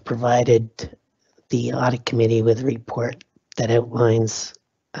we have provided the audit committee with a report that outlines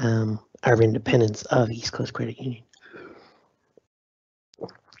our independence of East Coast Credit Union.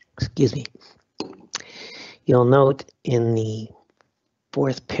 Excuse me. You'll note in the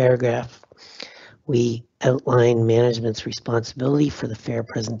fourth paragraph, we outline management's responsibility for the fair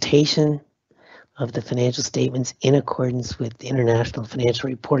presentation of the financial statements in accordance with international financial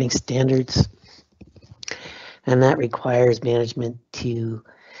reporting standards. And that requires management to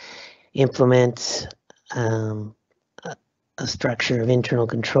implement a structure of internal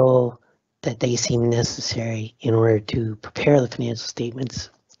control that they seem necessary in order to prepare the financial statements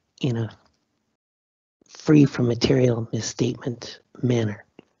in a free from material misstatement manner.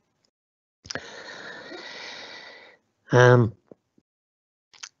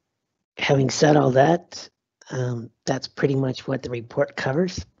 Having said all that, that's pretty much what the report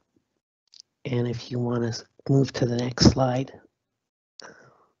covers. And if you want to move to the next slide,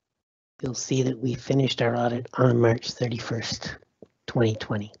 you'll see that we finished our audit on March 31st,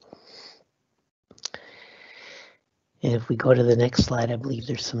 2020. And if we go to the next slide, I believe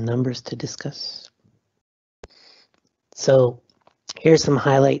there's some numbers to discuss. So here's some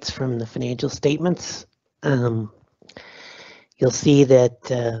highlights from the financial statements. You'll see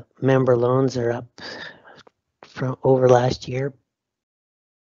that member loans are up from over last year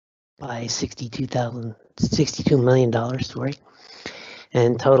by $62 million, sorry.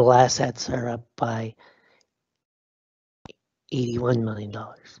 And total assets are up by $81 million.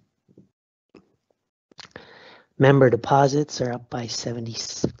 Member deposits are up by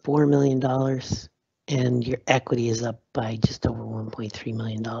 $74 million, and your equity is up by just over $1.3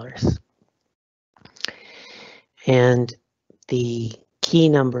 million. And the key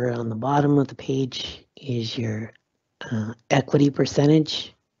number on the bottom of the page is your equity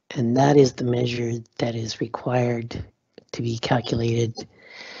percentage, and that is the measure that is required to be calculated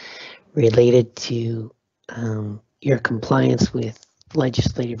related to your compliance with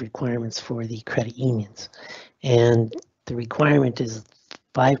legislative requirements for the credit unions. And the requirement is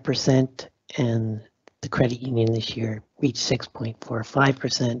 5%, and the credit union this year reached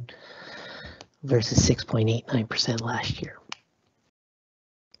 6.45% versus 6.89% last year.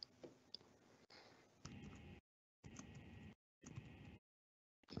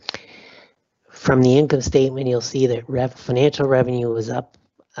 From the income statement, you'll see that financial revenue was up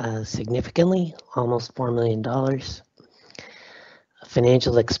significantly, almost $4 million.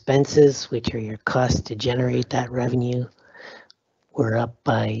 Financial expenses, which are your costs to generate that revenue, were up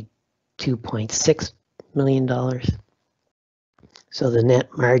by $2.6 million. So the net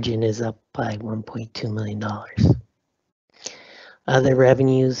margin is up by $1.2 million. Other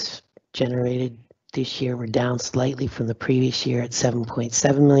revenues generated this year were down slightly from the previous year at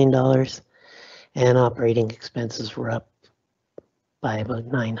 $7.7 million, and operating expenses were up by about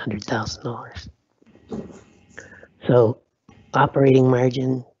 $900,000. So operating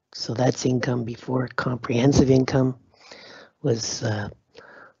margin, so that's income before comprehensive income, was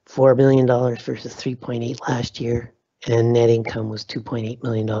 $4 million versus 3.8 last year, and net income was $2.8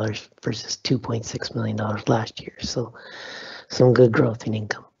 million versus $2.6 million last year. So some good growth in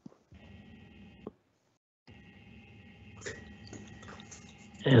income.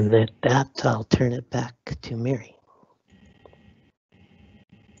 And at that, I'll turn it back to Mary.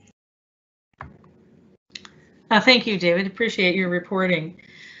 Thank you, David. Appreciate your reporting.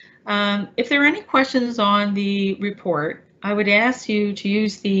 If there are any questions on the report, I would ask you to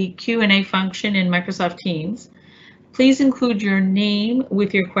use the Q&A function in Microsoft Teams. Please include your name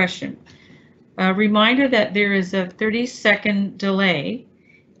with your question. A reminder that there is a 30-second delay,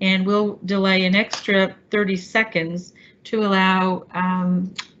 and we'll delay an extra 30 seconds to allow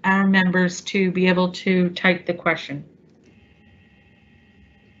our members to be able to type the question.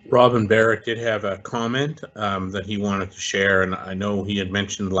 Robin Barrett did have a comment that he wanted to share, and I know he had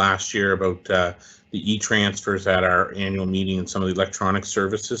mentioned last year about the e-transfers at our annual meeting and some of the electronic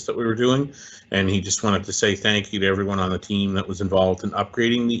services that we were doing, and he just wanted to say thank you to everyone on the team that was involved in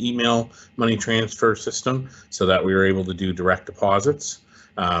upgrading the email money transfer system so that we were able to do direct deposits.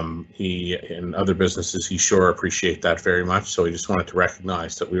 He and other businesses, he sure appreciate that very much, so he just wanted to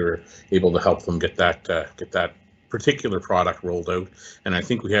recognize that we were able to help them get that particular product rolled out, and I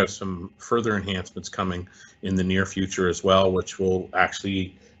think we have some further enhancements coming in the near future as well, which will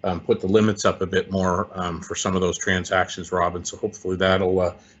actually put the limits up a bit more for some of those transactions, Robin. So hopefully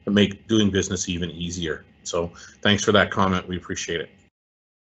that'll make doing business even easier. So thanks for that comment. We appreciate it.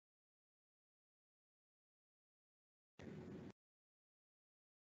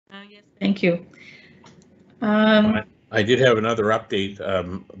 Yes, thank you. I did have another update.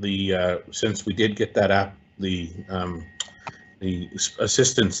 Since we did get that app, the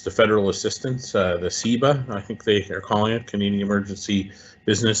assistance, the federal assistance, the CEBA, I think they are calling it, Canadian Emergency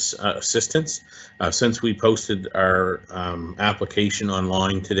Business Assistance. Since we posted our application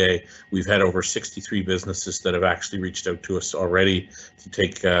online today, we've had over 63 businesses that have actually reached out to us already to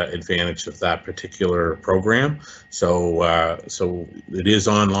take advantage of that particular program. So so it is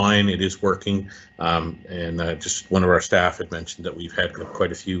online, it is working, and just one of our staff had mentioned that we've had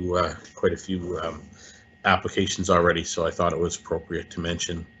quite a few applications already, so I thought it was appropriate to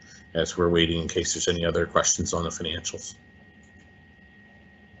mention as we're waiting in case there's any other questions on the financials.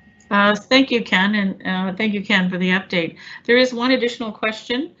 Thank you, Ken, and thank you, Ken, for the update. There is one additional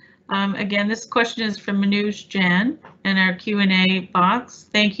question. Again, this question is from Manoj Jan in our Q&A box.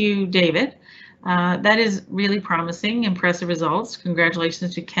 Thank you, David. That is really promising, impressive results.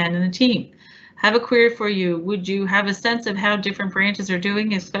 Congratulations to Ken and the team. Have a query for you. Would you have a sense of how different branches are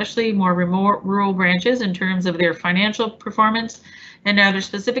doing, especially more remote rural branches, in terms of their financial performance? And are there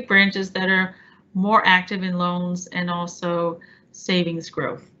specific branches that are more active in loans and also savings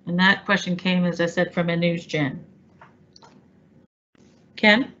growth? And that question came, as I said, from Anuj Jain.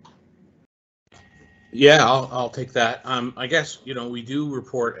 Ken? Yeah, I'll take that. I guess, you know, we do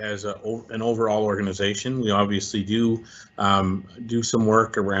report as an overall organization. We obviously do some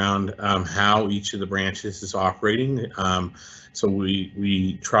work around how each of the branches is operating. So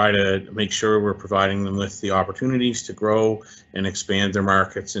we try to make sure we're providing them with the opportunities to grow and expand their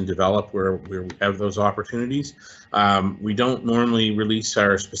markets and develop where we have those opportunities. We don't normally release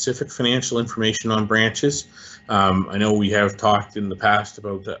our specific financial information on branches. I know we have talked in the past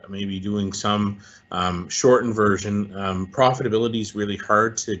about maybe doing some shortened version. Profitability is really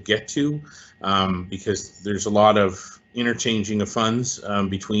hard to get to because there's a lot of interchanging of funds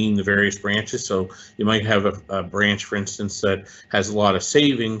between the various branches. So you might have a branch, for instance, that has a lot of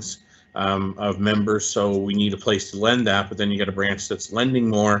savings of members, so we need a place to lend that, but then you got a branch that's lending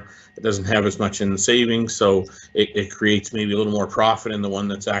more, it doesn't have as much in the savings, so it creates maybe a little more profit, and the one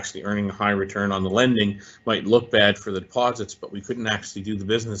that's actually earning a high return on the lending might look bad for the deposits, but we couldn't actually do the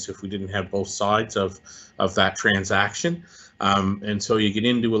business if we didn't have both sides of that transaction. And so you get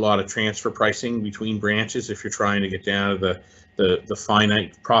into a lot of transfer pricing between branches if you're trying to get down to the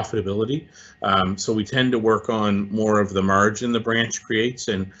finite profitability. So we tend to work on more of the margin the branch creates,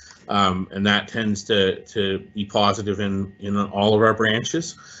 and that tends to be positive in all of our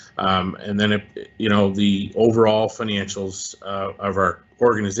branches. And then, you know, the overall financials of our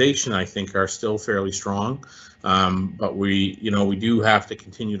organization, I think, are still fairly strong. But we do have to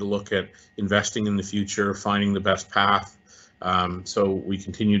continue to look at investing in the future, finding the best path. So we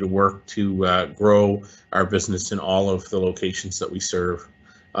continue to work to grow our business in all of the locations that we serve.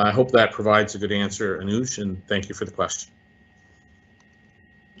 I hope that provides a good answer, Anuj, and thank you for the question.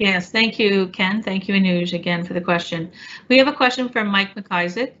 Yes, thank you, Ken. Thank you, Anuj, again for the question. We have a question from Mike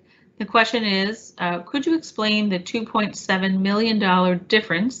McIsaac. The question is, could you explain the $2.7 million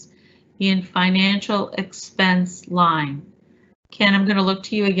difference in financial expense line? Ken, I'm going to look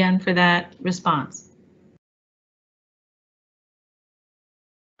to you again for that response.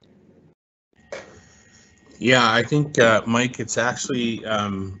 Yeah, I think, Mike, it's actually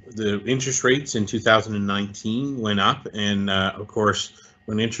the interest rates in 2019 went up, and of course,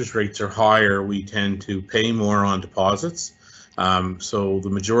 when interest rates are higher, we tend to pay more on deposits. So the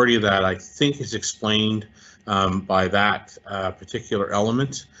majority of that, I think, is explained by that particular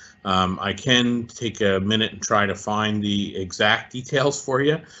element. I can take a minute and try to find the exact details for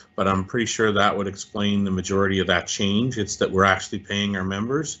you, but I'm pretty sure that would explain the majority of that change. It's that we're actually paying our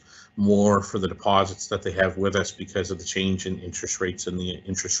members more for the deposits that they have with us because of the change in interest rates and the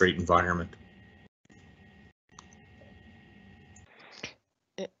interest rate environment.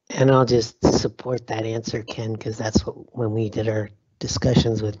 And I'll just support that answer, Ken, because that's what, when we did our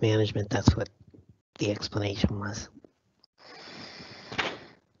discussions with management, that's what the explanation was.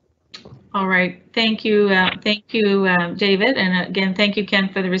 All right, thank you, David, and again, thank you, Ken,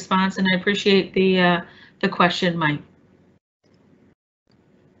 for the response, and I appreciate the question, Mike.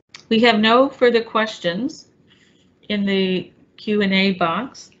 We have no further questions in the Q&A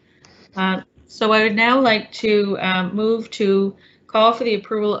box, so I would now like to move to call for the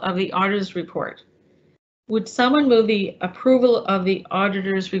approval of the auditor's report. Would someone move the approval of the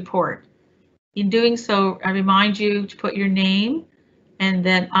auditor's report? In doing so, I remind you to put your name and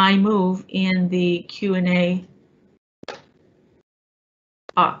then I move in the Q&A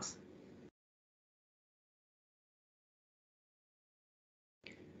box.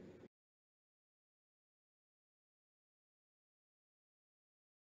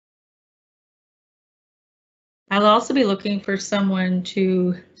 I'll also be looking for someone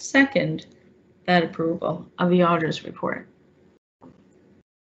to second that approval of the auditor's report.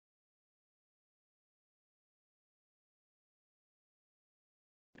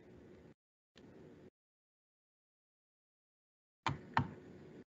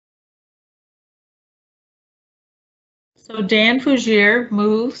 So Dan Fougier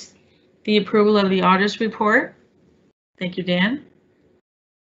moves the approval of the auditor's report. Thank you, Dan.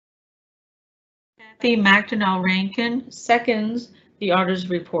 Kathy McDonnell Rankin seconds the auditor's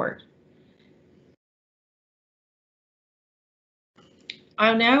report.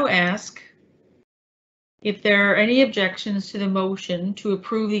 I'll now ask If there are any objections to the motion to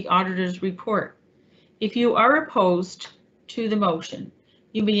approve the auditor's report. If you are opposed to the motion,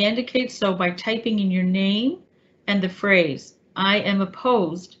 you may indicate so by typing in your name and the phrase, "I am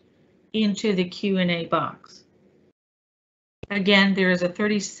opposed," into the Q&A box. Again, there is a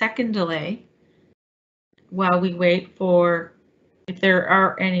 30-second delay while we wait for if there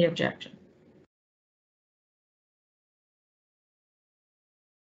are any objections.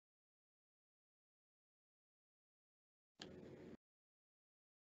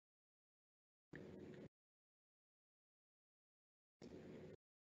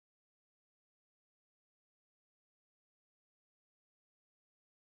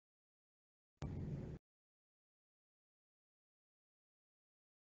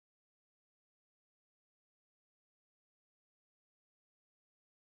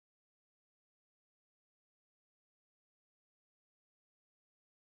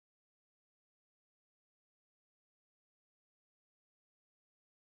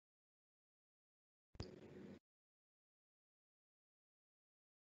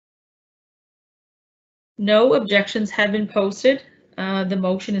 No objections have been posted. The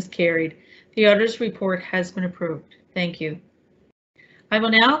motion is carried. The auditor's report has been approved. Thank you. I will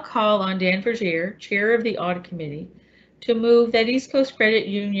now call on Dan Vergier, Chair of the Audit Committee, to move that East Coast Credit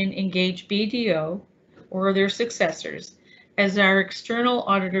Union engage BDO or their successors as our external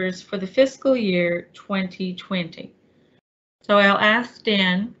auditors for the fiscal year 2020. So I'll ask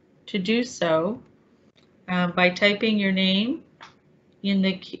Dan to do so by typing your name in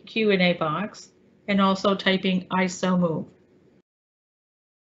the Q&A box and also typing "I so move."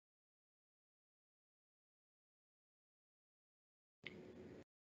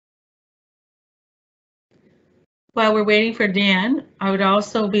 While we're waiting for Dan, I would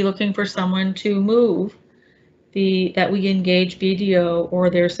also be looking for someone to move that we engage BDO or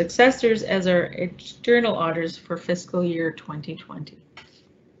their successors as our external auditors for fiscal year 2020.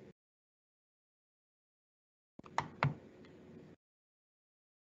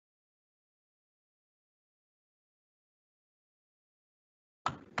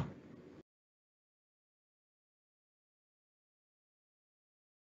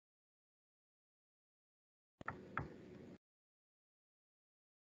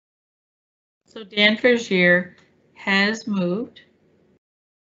 So Dan Vergier has moved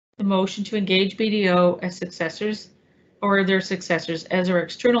the motion to engage BDO as successors or their successors as our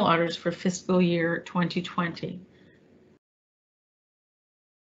external auditors for fiscal year 2020.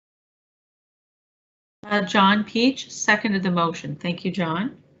 John Peach seconded the motion. Thank you,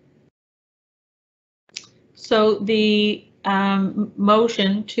 John. So the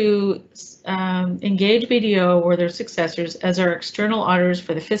motion to engage BDO or their successors as our external auditors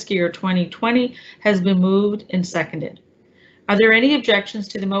for the fiscal year 2020 has been moved and seconded. Are there any objections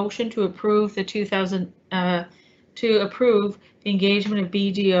to the motion to approve the engagement of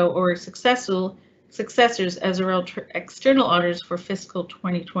BDO or successors as our external auditors for fiscal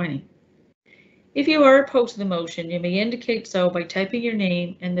 2020? If you are opposed to the motion, you may indicate so by typing your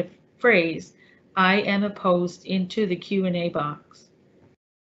name and the phrase "I am opposed" into the Q&A box.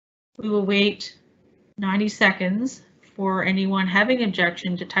 We will wait 90 seconds for anyone having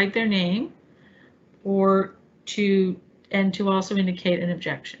objection to type their name or to also indicate an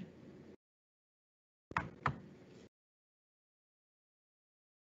objection.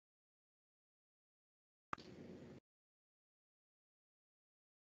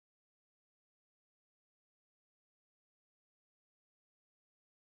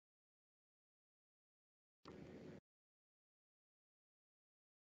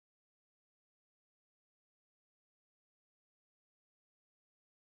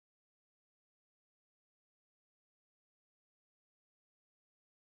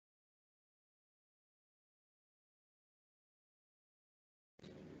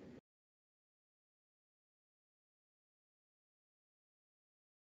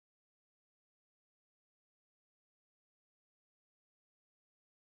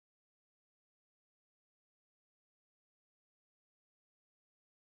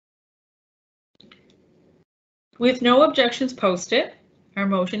 With no objections posted, our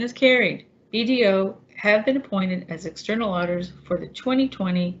motion is carried. BDO have been appointed as external auditors for the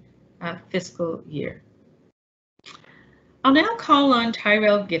 2020 fiscal year. I'll now call on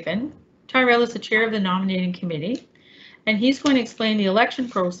Tyrell Giffen. Tyrell is the chair of the nominating committee, and he's going to explain the election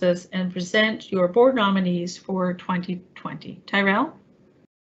process and present your board nominees for 2020. Tyrell?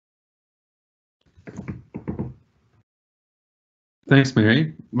 Thanks,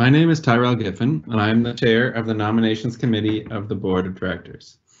 Mary. My name is Tyrell Giffen, and I'm the chair of the nominations committee of the board of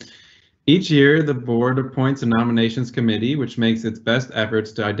directors. Each year, the board appoints a nominations committee, which makes its best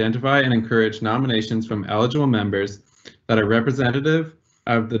efforts to identify and encourage nominations from eligible members that are representative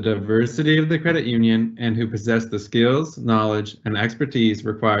of the diversity of the credit union and who possess the skills, knowledge, and expertise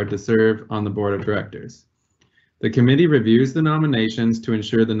required to serve on the board of directors. The committee reviews the nominations to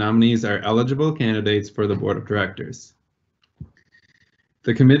ensure the nominees are eligible candidates for the board of directors.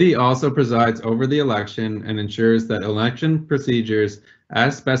 The committee also presides over the election and ensures that election procedures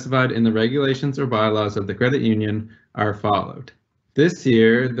as specified in the regulations or bylaws of the credit union are followed. This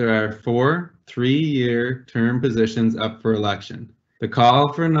year, there are 4 3-year term positions up for election. The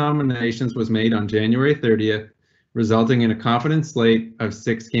call for nominations was made on January 30th, resulting in a confidence slate of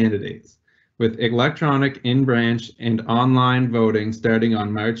 6 candidates, with electronic in-branch and online voting starting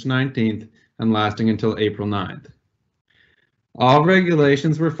on March 19th and lasting until April 9th. All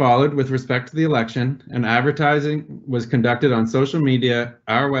regulations were followed with respect to the election, and advertising was conducted on social media,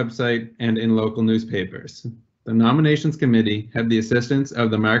 our website, and in local newspapers. The nominations committee had the assistance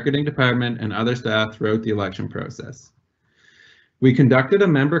of the marketing department and other staff throughout the election process. We conducted a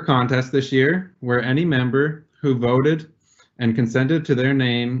member contest this year where any member who voted and consented to their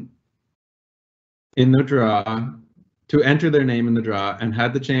name in the draw to enter their name in the draw and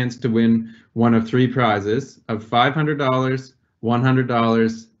had the chance to win one of 3 prizes of $500,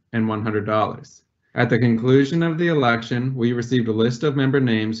 $100, and $100. At the conclusion of the election, we received a list of member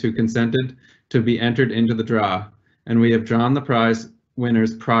names who consented to be entered into the draw, and we have drawn the prize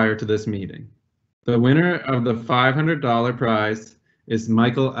winners prior to this meeting. The winner of the $500 prize is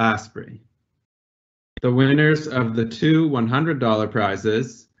Michael Asprey. The winners of the 2 $100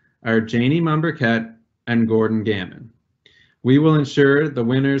 prizes are Janie Mumberket and Gordon Gammon. We will ensure the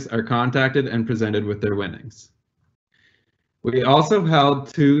winners are contacted and presented with their winnings. We also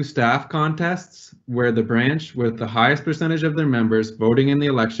held 2 staff contests where the branch with the highest percentage of their members voting in the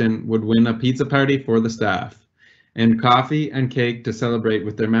election would win a pizza party for the staff and coffee and cake to celebrate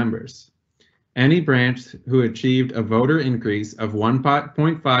with their members. Any branch who achieved a voter increase of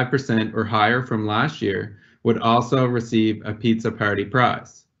 1.5% or higher from last year would also receive a pizza party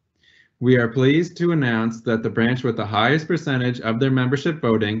prize. We are pleased to announce that the branch with the highest percentage of their membership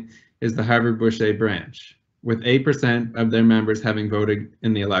voting is the Harvard-Boucher branch, with 8% of their members having voted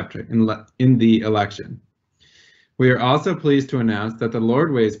in the election. We are also pleased to announce that the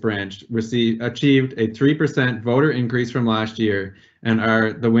Lordways branch achieved a 3% voter increase from last year and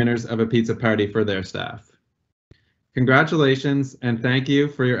are the winners of a pizza party for their staff. Congratulations and thank you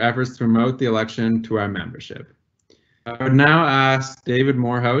for your efforts to promote the election to our membership. I would now ask David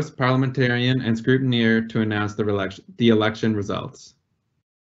Morehouse, parliamentarian and scrutineer, to announce the election results.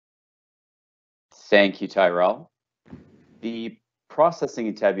 Thank you, Tyrell. The processing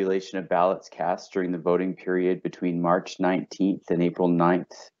and tabulation of ballots cast during the voting period between March 19th and April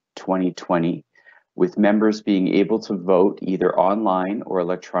 9th, 2020, with members being able to vote either online or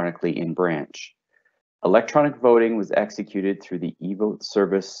electronically in branch. Electronic voting was executed through the e-vote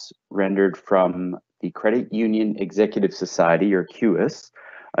service rendered from the Credit Union Executive Society, or CUIS,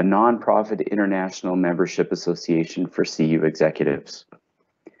 a nonprofit international membership association for CU executives.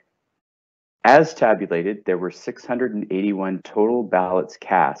 As tabulated, there were 681 total ballots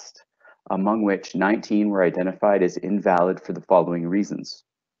cast, among which 19 were identified as invalid for the following reasons: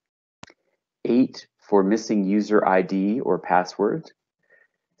 8 for missing user ID or password,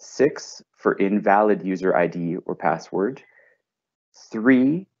 6 for invalid user ID or password,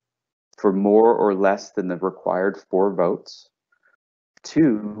 3 for more or less than the required 4 votes,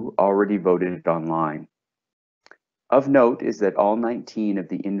 2 already voted online. Of note is that all 19 of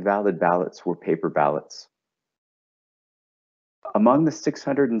the invalid ballots were paper ballots. Among the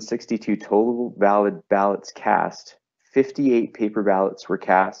 662 total valid ballots cast, 58 paper ballots were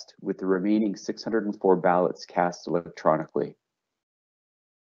cast, with the remaining 604 ballots cast electronically.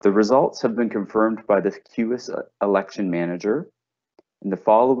 The results have been confirmed by the CUIS election manager, and the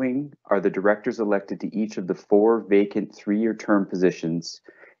following are the directors elected to each of the 4 vacant 3-year term positions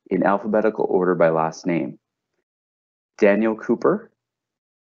in alphabetical order by last name: Daniel Cooper,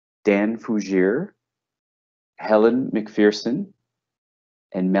 Dan Fougere, Helen McPherson,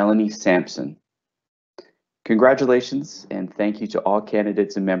 and Melanie Sampson. Congratulations and thank you to all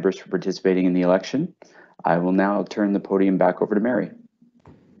candidates and members for participating in the election. I will now turn the podium back over to Mary.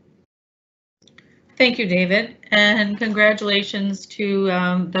 Thank you, David, and congratulations to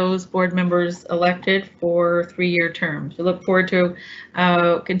those board members elected for 3-year terms. We look forward to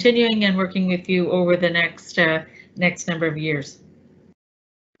continuing and working with you over the next number of years.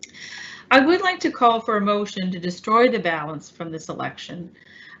 I would like to call for a motion to destroy the ballots from this election.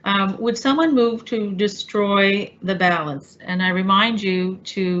 Would someone move to destroy the ballots? And I remind you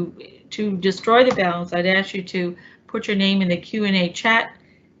to to destroy the ballots, I'd ask you to put your name in the Q&A chat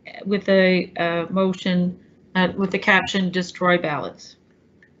with a motion with the caption "Destroy ballots."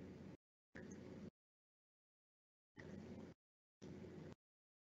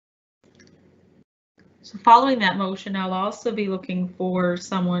 So following that motion, I'll also be looking for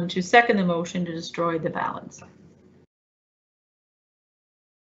someone to second the motion to destroy the ballots.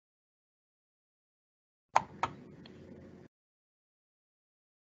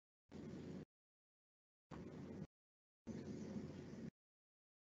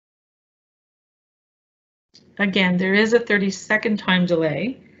 Again, there is a 30-second time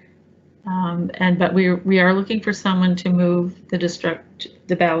delay, but we are looking for someone to move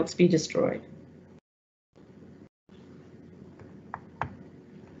the ballots be destroyed.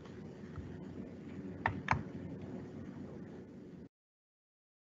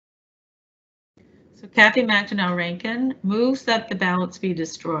 So Kathy McDonnell Rankin moves that the ballots be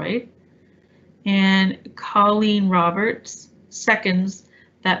destroyed, and Colleen Roberts seconds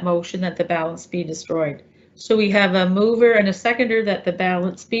that motion that the ballots be destroyed. So we have a mover and a seconder that the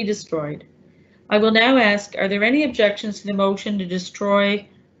ballots be destroyed. I will now ask, are there any objections to the motion to destroy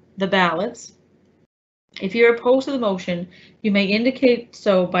the ballots? If you're opposed to the motion, you may indicate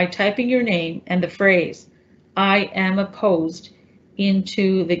so by typing your name and the phrase, "I am opposed,"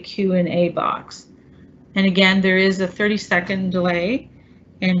 into the Q&A box. And again, there is a 30-second delay,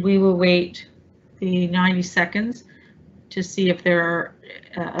 and we will wait the 90 seconds to see if there are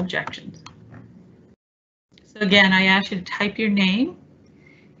objections. So again, I ask you to type your name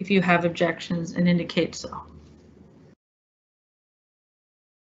if you have objections and indicate so.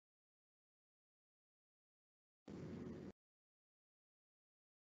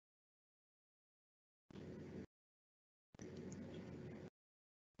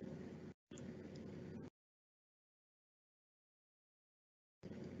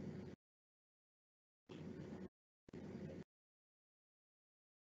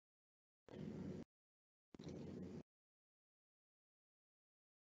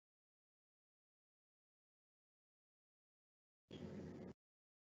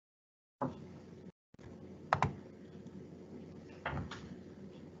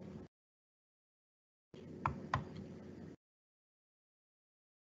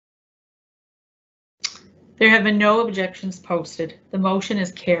 There have been no objections posted. The motion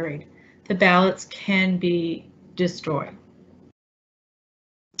is carried. The ballots can be destroyed.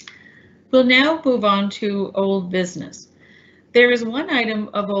 We'll now move on to old business. There is one item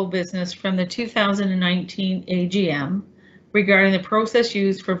of old business from the 2019 AGM regarding the process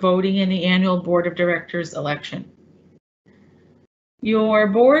used for voting in the annual Board of Directors election. Your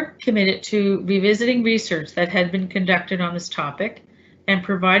board committed to revisiting research that had been conducted on this topic and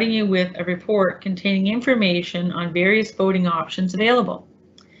providing you with a report containing information on various voting options available.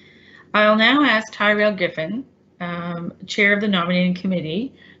 I'll now ask Tyrell Giffen, Chair of the Nominating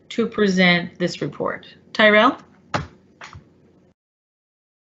Committee, to present this report. Tyrell?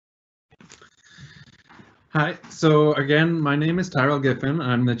 Hi, so again, my name is Tyrell Giffen.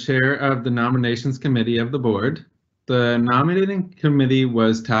 I'm the Chair of the Nominations Committee of the Board. The Nominating Committee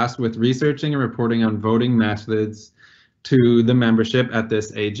was tasked with researching and reporting on voting methods to the membership at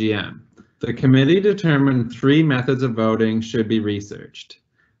this AGM. The committee determined 3 methods of voting should be researched.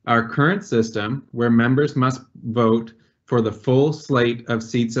 Our current system, where members must vote for the full slate of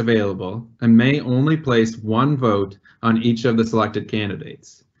seats available and may only place 1 vote on each of the selected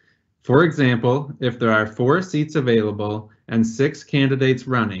candidates. For example, if there are 4 seats available and 6 candidates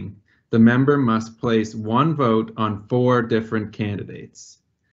running, the member must place 1 vote on 4 different candidates.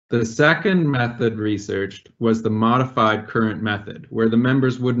 The second method researched was the modified current method, where the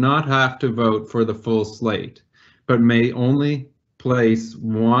members would not have to vote for the full slate, but may only place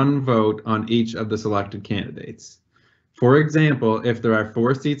 1 vote on each of the selected candidates. For example, if there are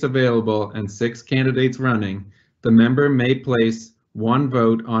 4 seats available and 6 candidates running, the member may place 1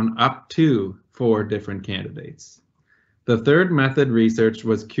 vote on up to 4 different candidates. The third method researched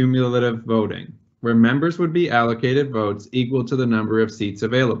was cumulative voting, where members would be allocated votes equal to the number of seats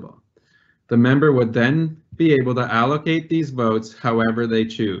available. The member would then be able to allocate these votes however they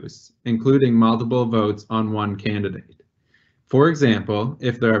choose, including multiple votes on 1 candidate. For example,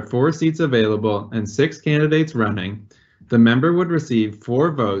 if there are 4 seats available and 6 candidates running, the member would receive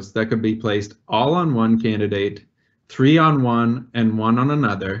 4 votes that could be placed all on 1 candidate, 3 on one and 1 on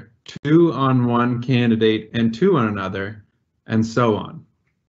another, 2 on 1 candidate and 2 on another, and so on.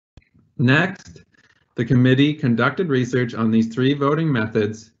 Next, the committee conducted research on these 3 voting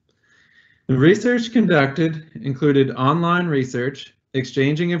methods. The research conducted included online research,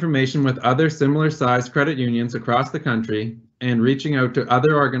 exchanging information with other similar-sized credit unions across the country, and reaching out to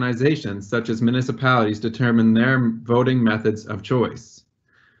other organizations such as municipalities to determine their voting methods of choice.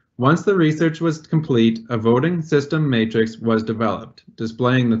 Once the research was complete, a voting system matrix was developed,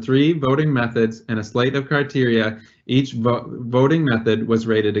 displaying the 3 voting methods and a slate of criteria each voting method was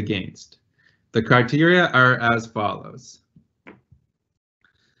rated against. The criteria are as follows.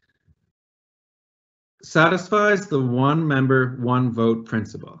 Satisfies the one member, one vote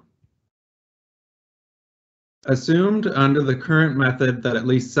principle. Assumed under the current method that at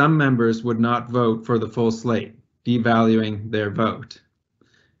least some members would not vote for the full slate, devaluing their vote.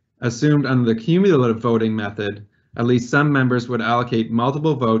 Assumed under the cumulative voting method, at least some members would allocate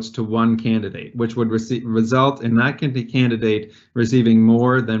multiple votes to one candidate, which would result in that candidate receiving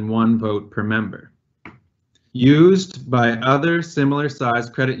more than 1 vote per member. Used by other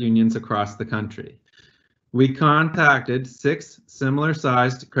similar-sized credit unions across the country. We contacted 6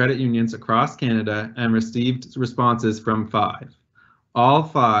 similar-sized credit unions across Canada and received responses from 5. All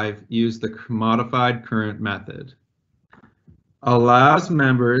 5 use the modified current method. Allows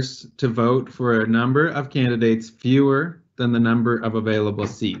members to vote for a number of candidates fewer than the number of available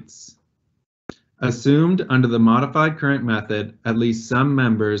seats. Assumed under the modified current method, at least some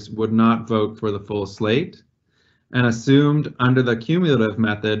members would not vote for the full slate. And assumed under the cumulative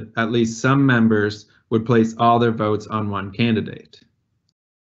method, at least some members would place all their votes on one candidate.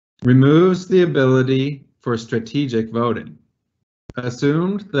 Removes the ability for strategic voting.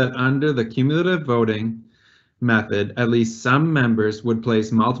 Assumed that under the cumulative voting method, at least some members would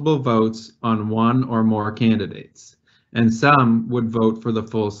place multiple votes on one or more candidates, and some would vote for the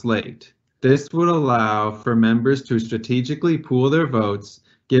full slate. This would allow for members to strategically pool their votes,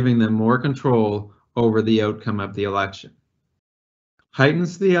 giving them more control over the outcome of the election.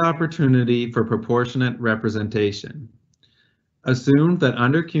 Heightens the opportunity for proportionate representation. Assumed that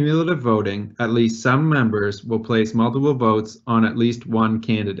under cumulative voting, at least some members will place multiple votes on at least one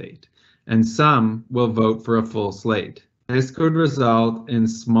candidate, and some will vote for a full slate. This could result in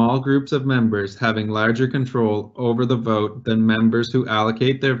small groups of members having larger control over the vote than members who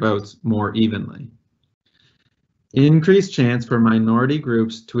allocate their votes more evenly. Increased chance for minority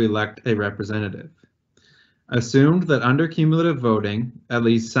groups to elect a representative. Assumed that under cumulative voting, at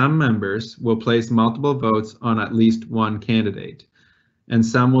least some members will place multiple votes on at least one candidate, and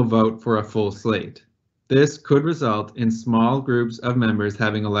some will vote for a full slate. This could result in small groups of members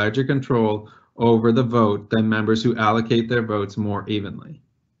having a larger control over the vote than members who allocate their votes more evenly.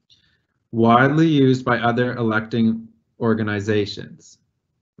 Widely used by other electing organizations,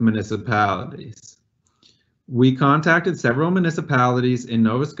 municipalities. We contacted several municipalities in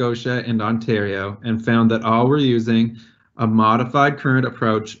Nova Scotia and Ontario and found that all were using a modified current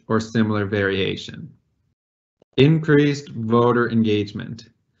approach or similar variation. Increased voter engagement.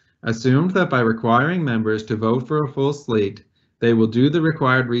 Assumed that by requiring members to vote for a full slate, they will do the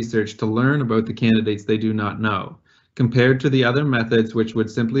required research to learn about the candidates they do not know, compared to the other methods which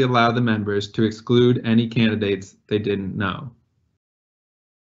would simply allow the members to exclude any candidates they didn't know.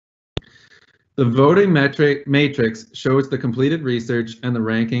 The voting matrix shows the completed research and the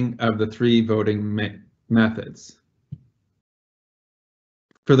ranking of the 3 voting methods.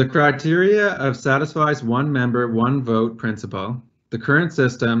 For the criteria of satisfies one member, one vote principle, the current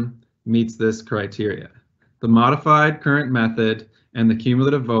system meets this criteria. The modified current method and the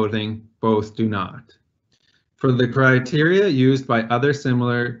cumulative voting both do not. For the criteria used by other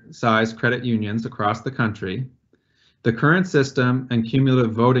similar-sized credit unions across the country, the current system and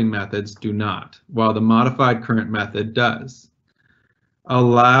cumulative voting methods do not, while the modified current method does.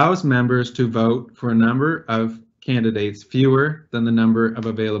 Allows members to vote for a number of candidates fewer than the number of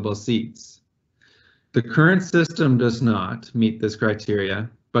available seats. The current system does not meet this criteria,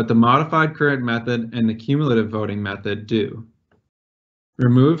 but the modified current method and the cumulative voting method do.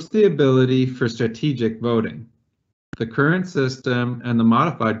 Removes the ability for strategic voting. The current system and the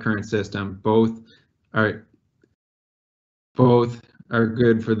modified current system both are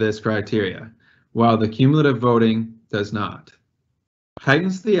good for this criteria, while the cumulative voting does not.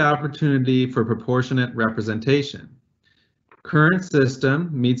 Heightens the opportunity for proportionate representation. Current system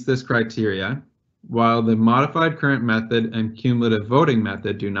meets this criteria, while the modified current method and cumulative voting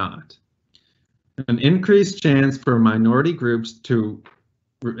method do not. An increased chance for minority groups to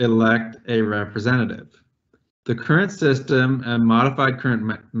elect a representative. The current system and modified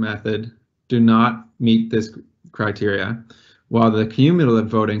current method do not meet this criteria, while the cumulative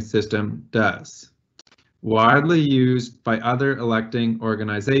voting system does. Widely used by other electing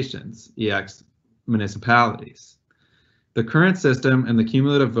organizations, EX municipalities. The current system and the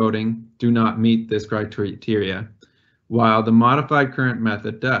cumulative voting do not meet this criteria, while the modified current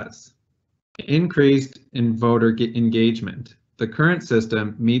method does. Increased in voter engagement. The current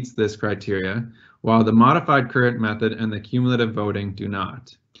system meets this criteria, while the modified current method and the cumulative voting do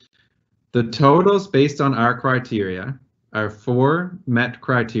not. The totals based on our criteria are 4 met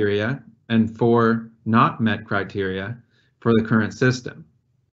criteria and 4 not met criteria for the current system.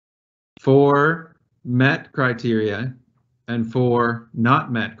 4 met criteria and 4 not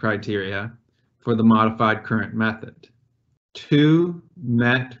met criteria for the modified current method. 2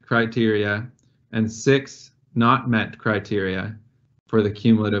 met criteria and 6 not met criteria for the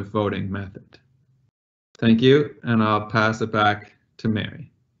cumulative voting method. Thank you, and I'll pass it back to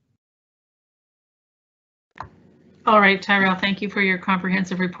Mary. All right, Tyrell, thank you for your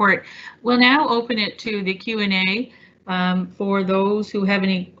comprehensive report. We'll now open it to the Q&A for those who have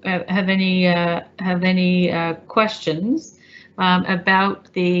any questions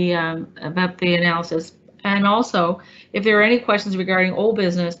about the analysis. And also, if there are any questions regarding old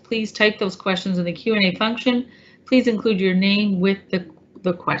business, please type those questions in the Q&A function. Please include your name with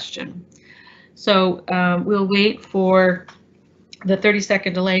the question. So we'll wait for the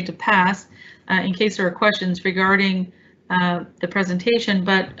 30-second delay to pass in case there are questions regarding the presentation,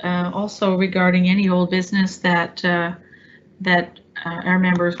 but also regarding any old business that our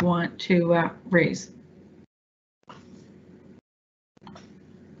members want to raise.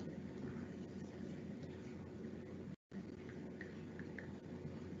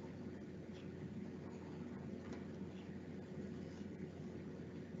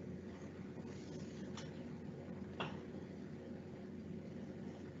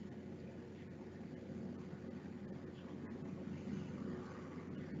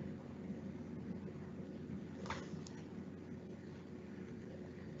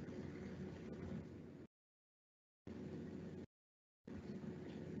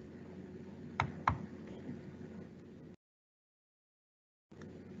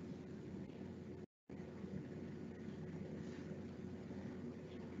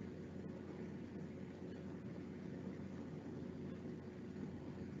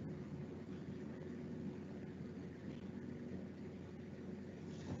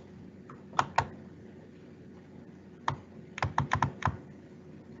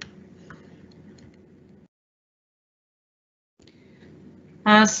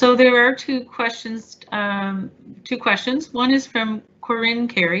 So there are two questions. One is from Corinne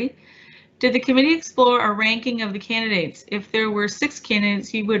Carey. Did the committee explore a ranking of the candidates? If there were 6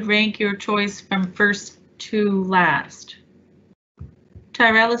 candidates, you would rank your choice from first to last.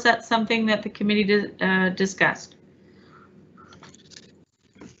 Tyrell, is that something that the committee discussed?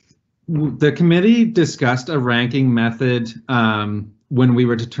 The committee discussed a ranking method when we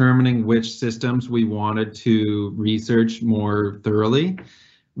were determining which systems we wanted to research more thoroughly.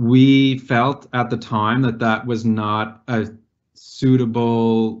 We felt at the time that that was not a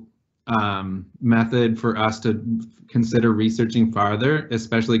suitable method for us to consider researching farther,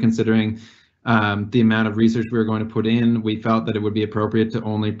 especially considering the amount of research we were going to put in. We felt that it would be appropriate to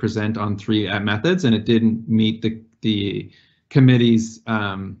only present on 3 methods, and it didn't meet the committee's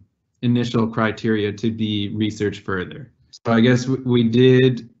initial criteria to be researched further. So I guess we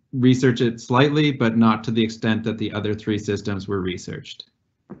did research it slightly, but not to the extent that the other 3 systems were researched.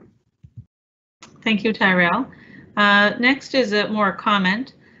 Thank you, Tyrell. Next is more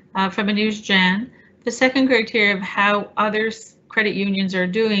comment from Anuj Jan. The second criteria of how other credit unions are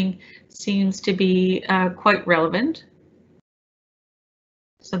doing seems to be quite relevant.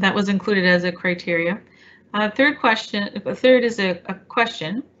 So that was included as a criteria. Third is a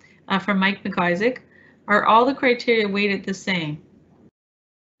question from Mike McIsaac. Are all the criteria weighted the same?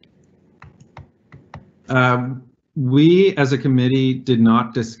 We as a committee did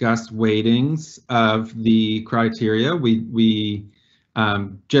not discuss weightings of the criteria. We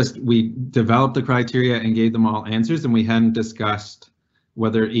developed the criteria and gave them all answers, and we hadn't discussed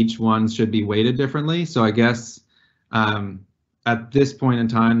whether each one should be weighted differently. So I guess at this point in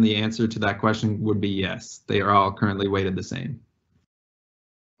time, the answer to that question would be yes. They are all currently weighted the same.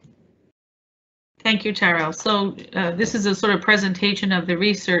 Thank you, Tyrell. So this is a sort of presentation of the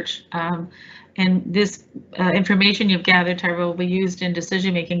research, and this information you've gathered, Tyrell, will be used in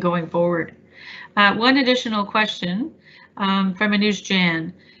decision making going forward. One additional question from Anuj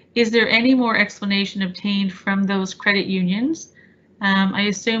Jan. Is there any more explanation obtained from those credit unions? I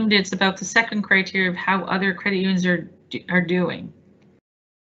assumed it's about the second criteria of how other credit unions are doing.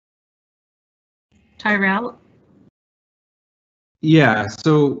 Tyrell? Yeah,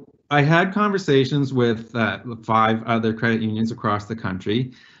 so I had conversations with 5 other credit unions across the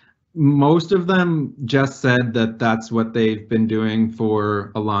country. Most of them just said that that's what they've been doing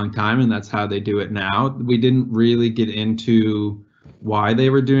for a long time and that's how they do it now. We didn't really get into why they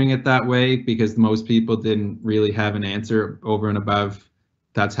were doing it that way because most people didn't really have an answer over and above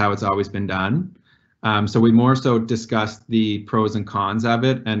that's how it's always been done. So we more so discussed the pros and cons of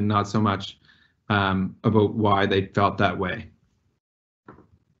it and not so much about why they felt that way.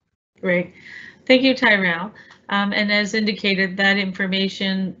 Great. Thank you, Tyrell. And as indicated, that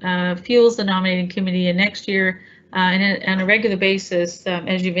information fuels the nominating committee, and next year, and on a regular basis,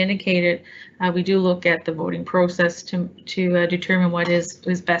 as you've indicated, we do look at the voting process to determine what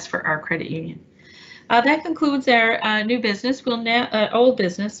is best for our credit union. That concludes our new business. We'll now old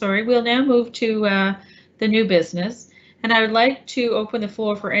business. Sorry, we'll now move to the new business, and I would like to open the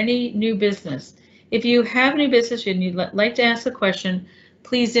floor for any new business. If you have new business and you'd like to ask a question,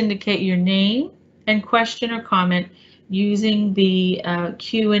 please indicate your name and question or comment using the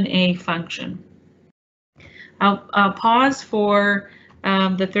Q&A function. I'll pause for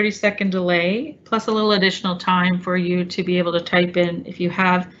the 30-second delay, plus a little additional time for you to be able to type in if you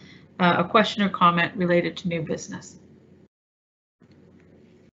have a question or comment related to new business.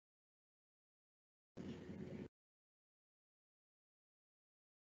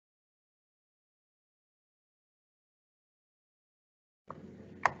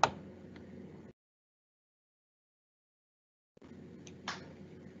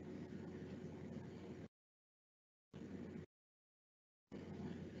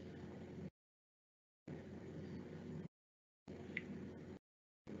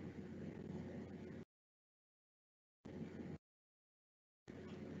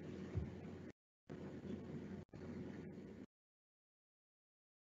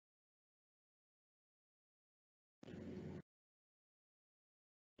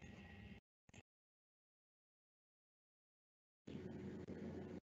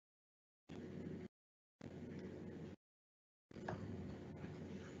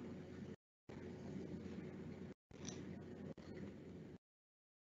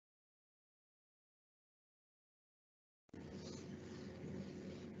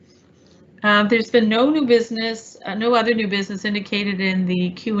 There's been no new business, no other new business indicated in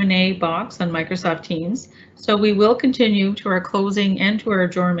the Q&A box on Microsoft Teams, so we will continue to our closing and to our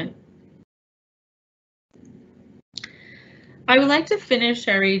adjournment. I would like to finish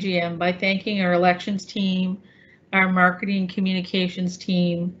our AGM by thanking our elections team, our marketing communications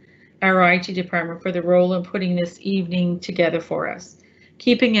team, our IT department for the role in putting this evening together for us.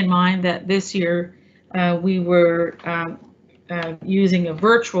 Keeping in mind that this year we were using a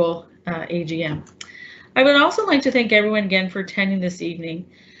virtual AGM. I would also like to thank everyone again for attending this evening.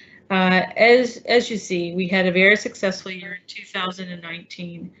 As you see, we had a very successful year in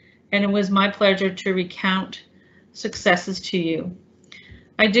 2019, and it was my pleasure to recount successes to you.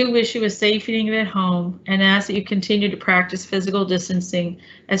 I do wish you a safe evening at home and ask that you continue to practice physical distancing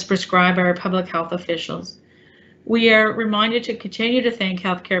as prescribed by our public health officials. We are reminded to continue to thank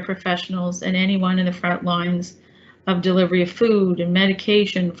healthcare professionals and anyone in the front lines of delivery of food and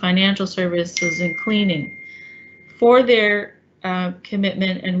medication, financial services, and cleaning for their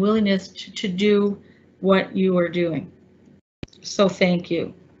commitment and willingness to do what you are doing. So thank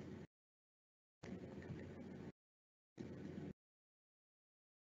you.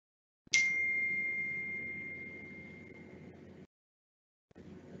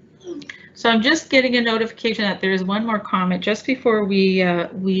 So I'm just getting a notification that there is one more comment just before we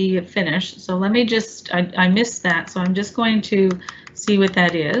finish. So let me just, I missed that, so I'm just going to see what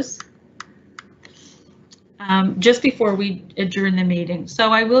that is. Just before we adjourn the meeting.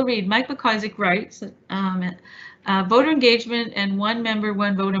 So I will read. Mike McIsaac writes, voter engagement and one member,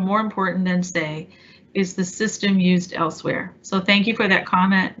 one vote are more important than, say, is the system used elsewhere. So thank you for that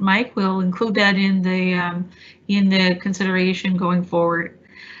comment, Mike. We'll include that in the consideration going forward.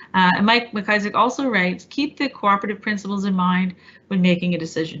 And Mike McIsaac also writes, keep the cooperative principles in mind when making a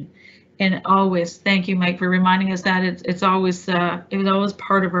decision. And always, thank you, Mike, for reminding us that it was always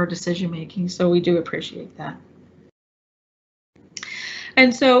part of our decision making. So we do appreciate that.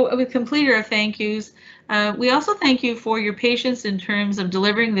 And so we've completed our thank yous. We also thank you for your patience in terms of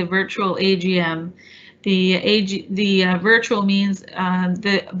delivering the virtual AGM. The virtual means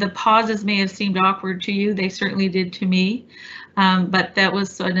the pauses may have seemed awkward to you. They certainly did to me. But that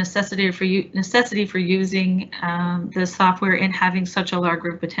was a necessity for using the software and having such a large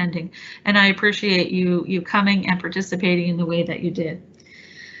group attending. And I appreciate you coming and participating in the way that you did.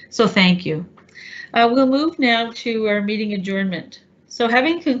 So thank you. We'll move now to our meeting adjournment. So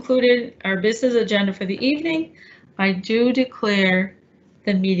having concluded our business agenda for the evening, I do declare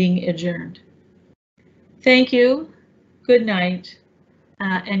the meeting adjourned. Thank you. Good night.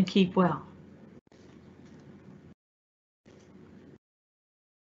 and keep well.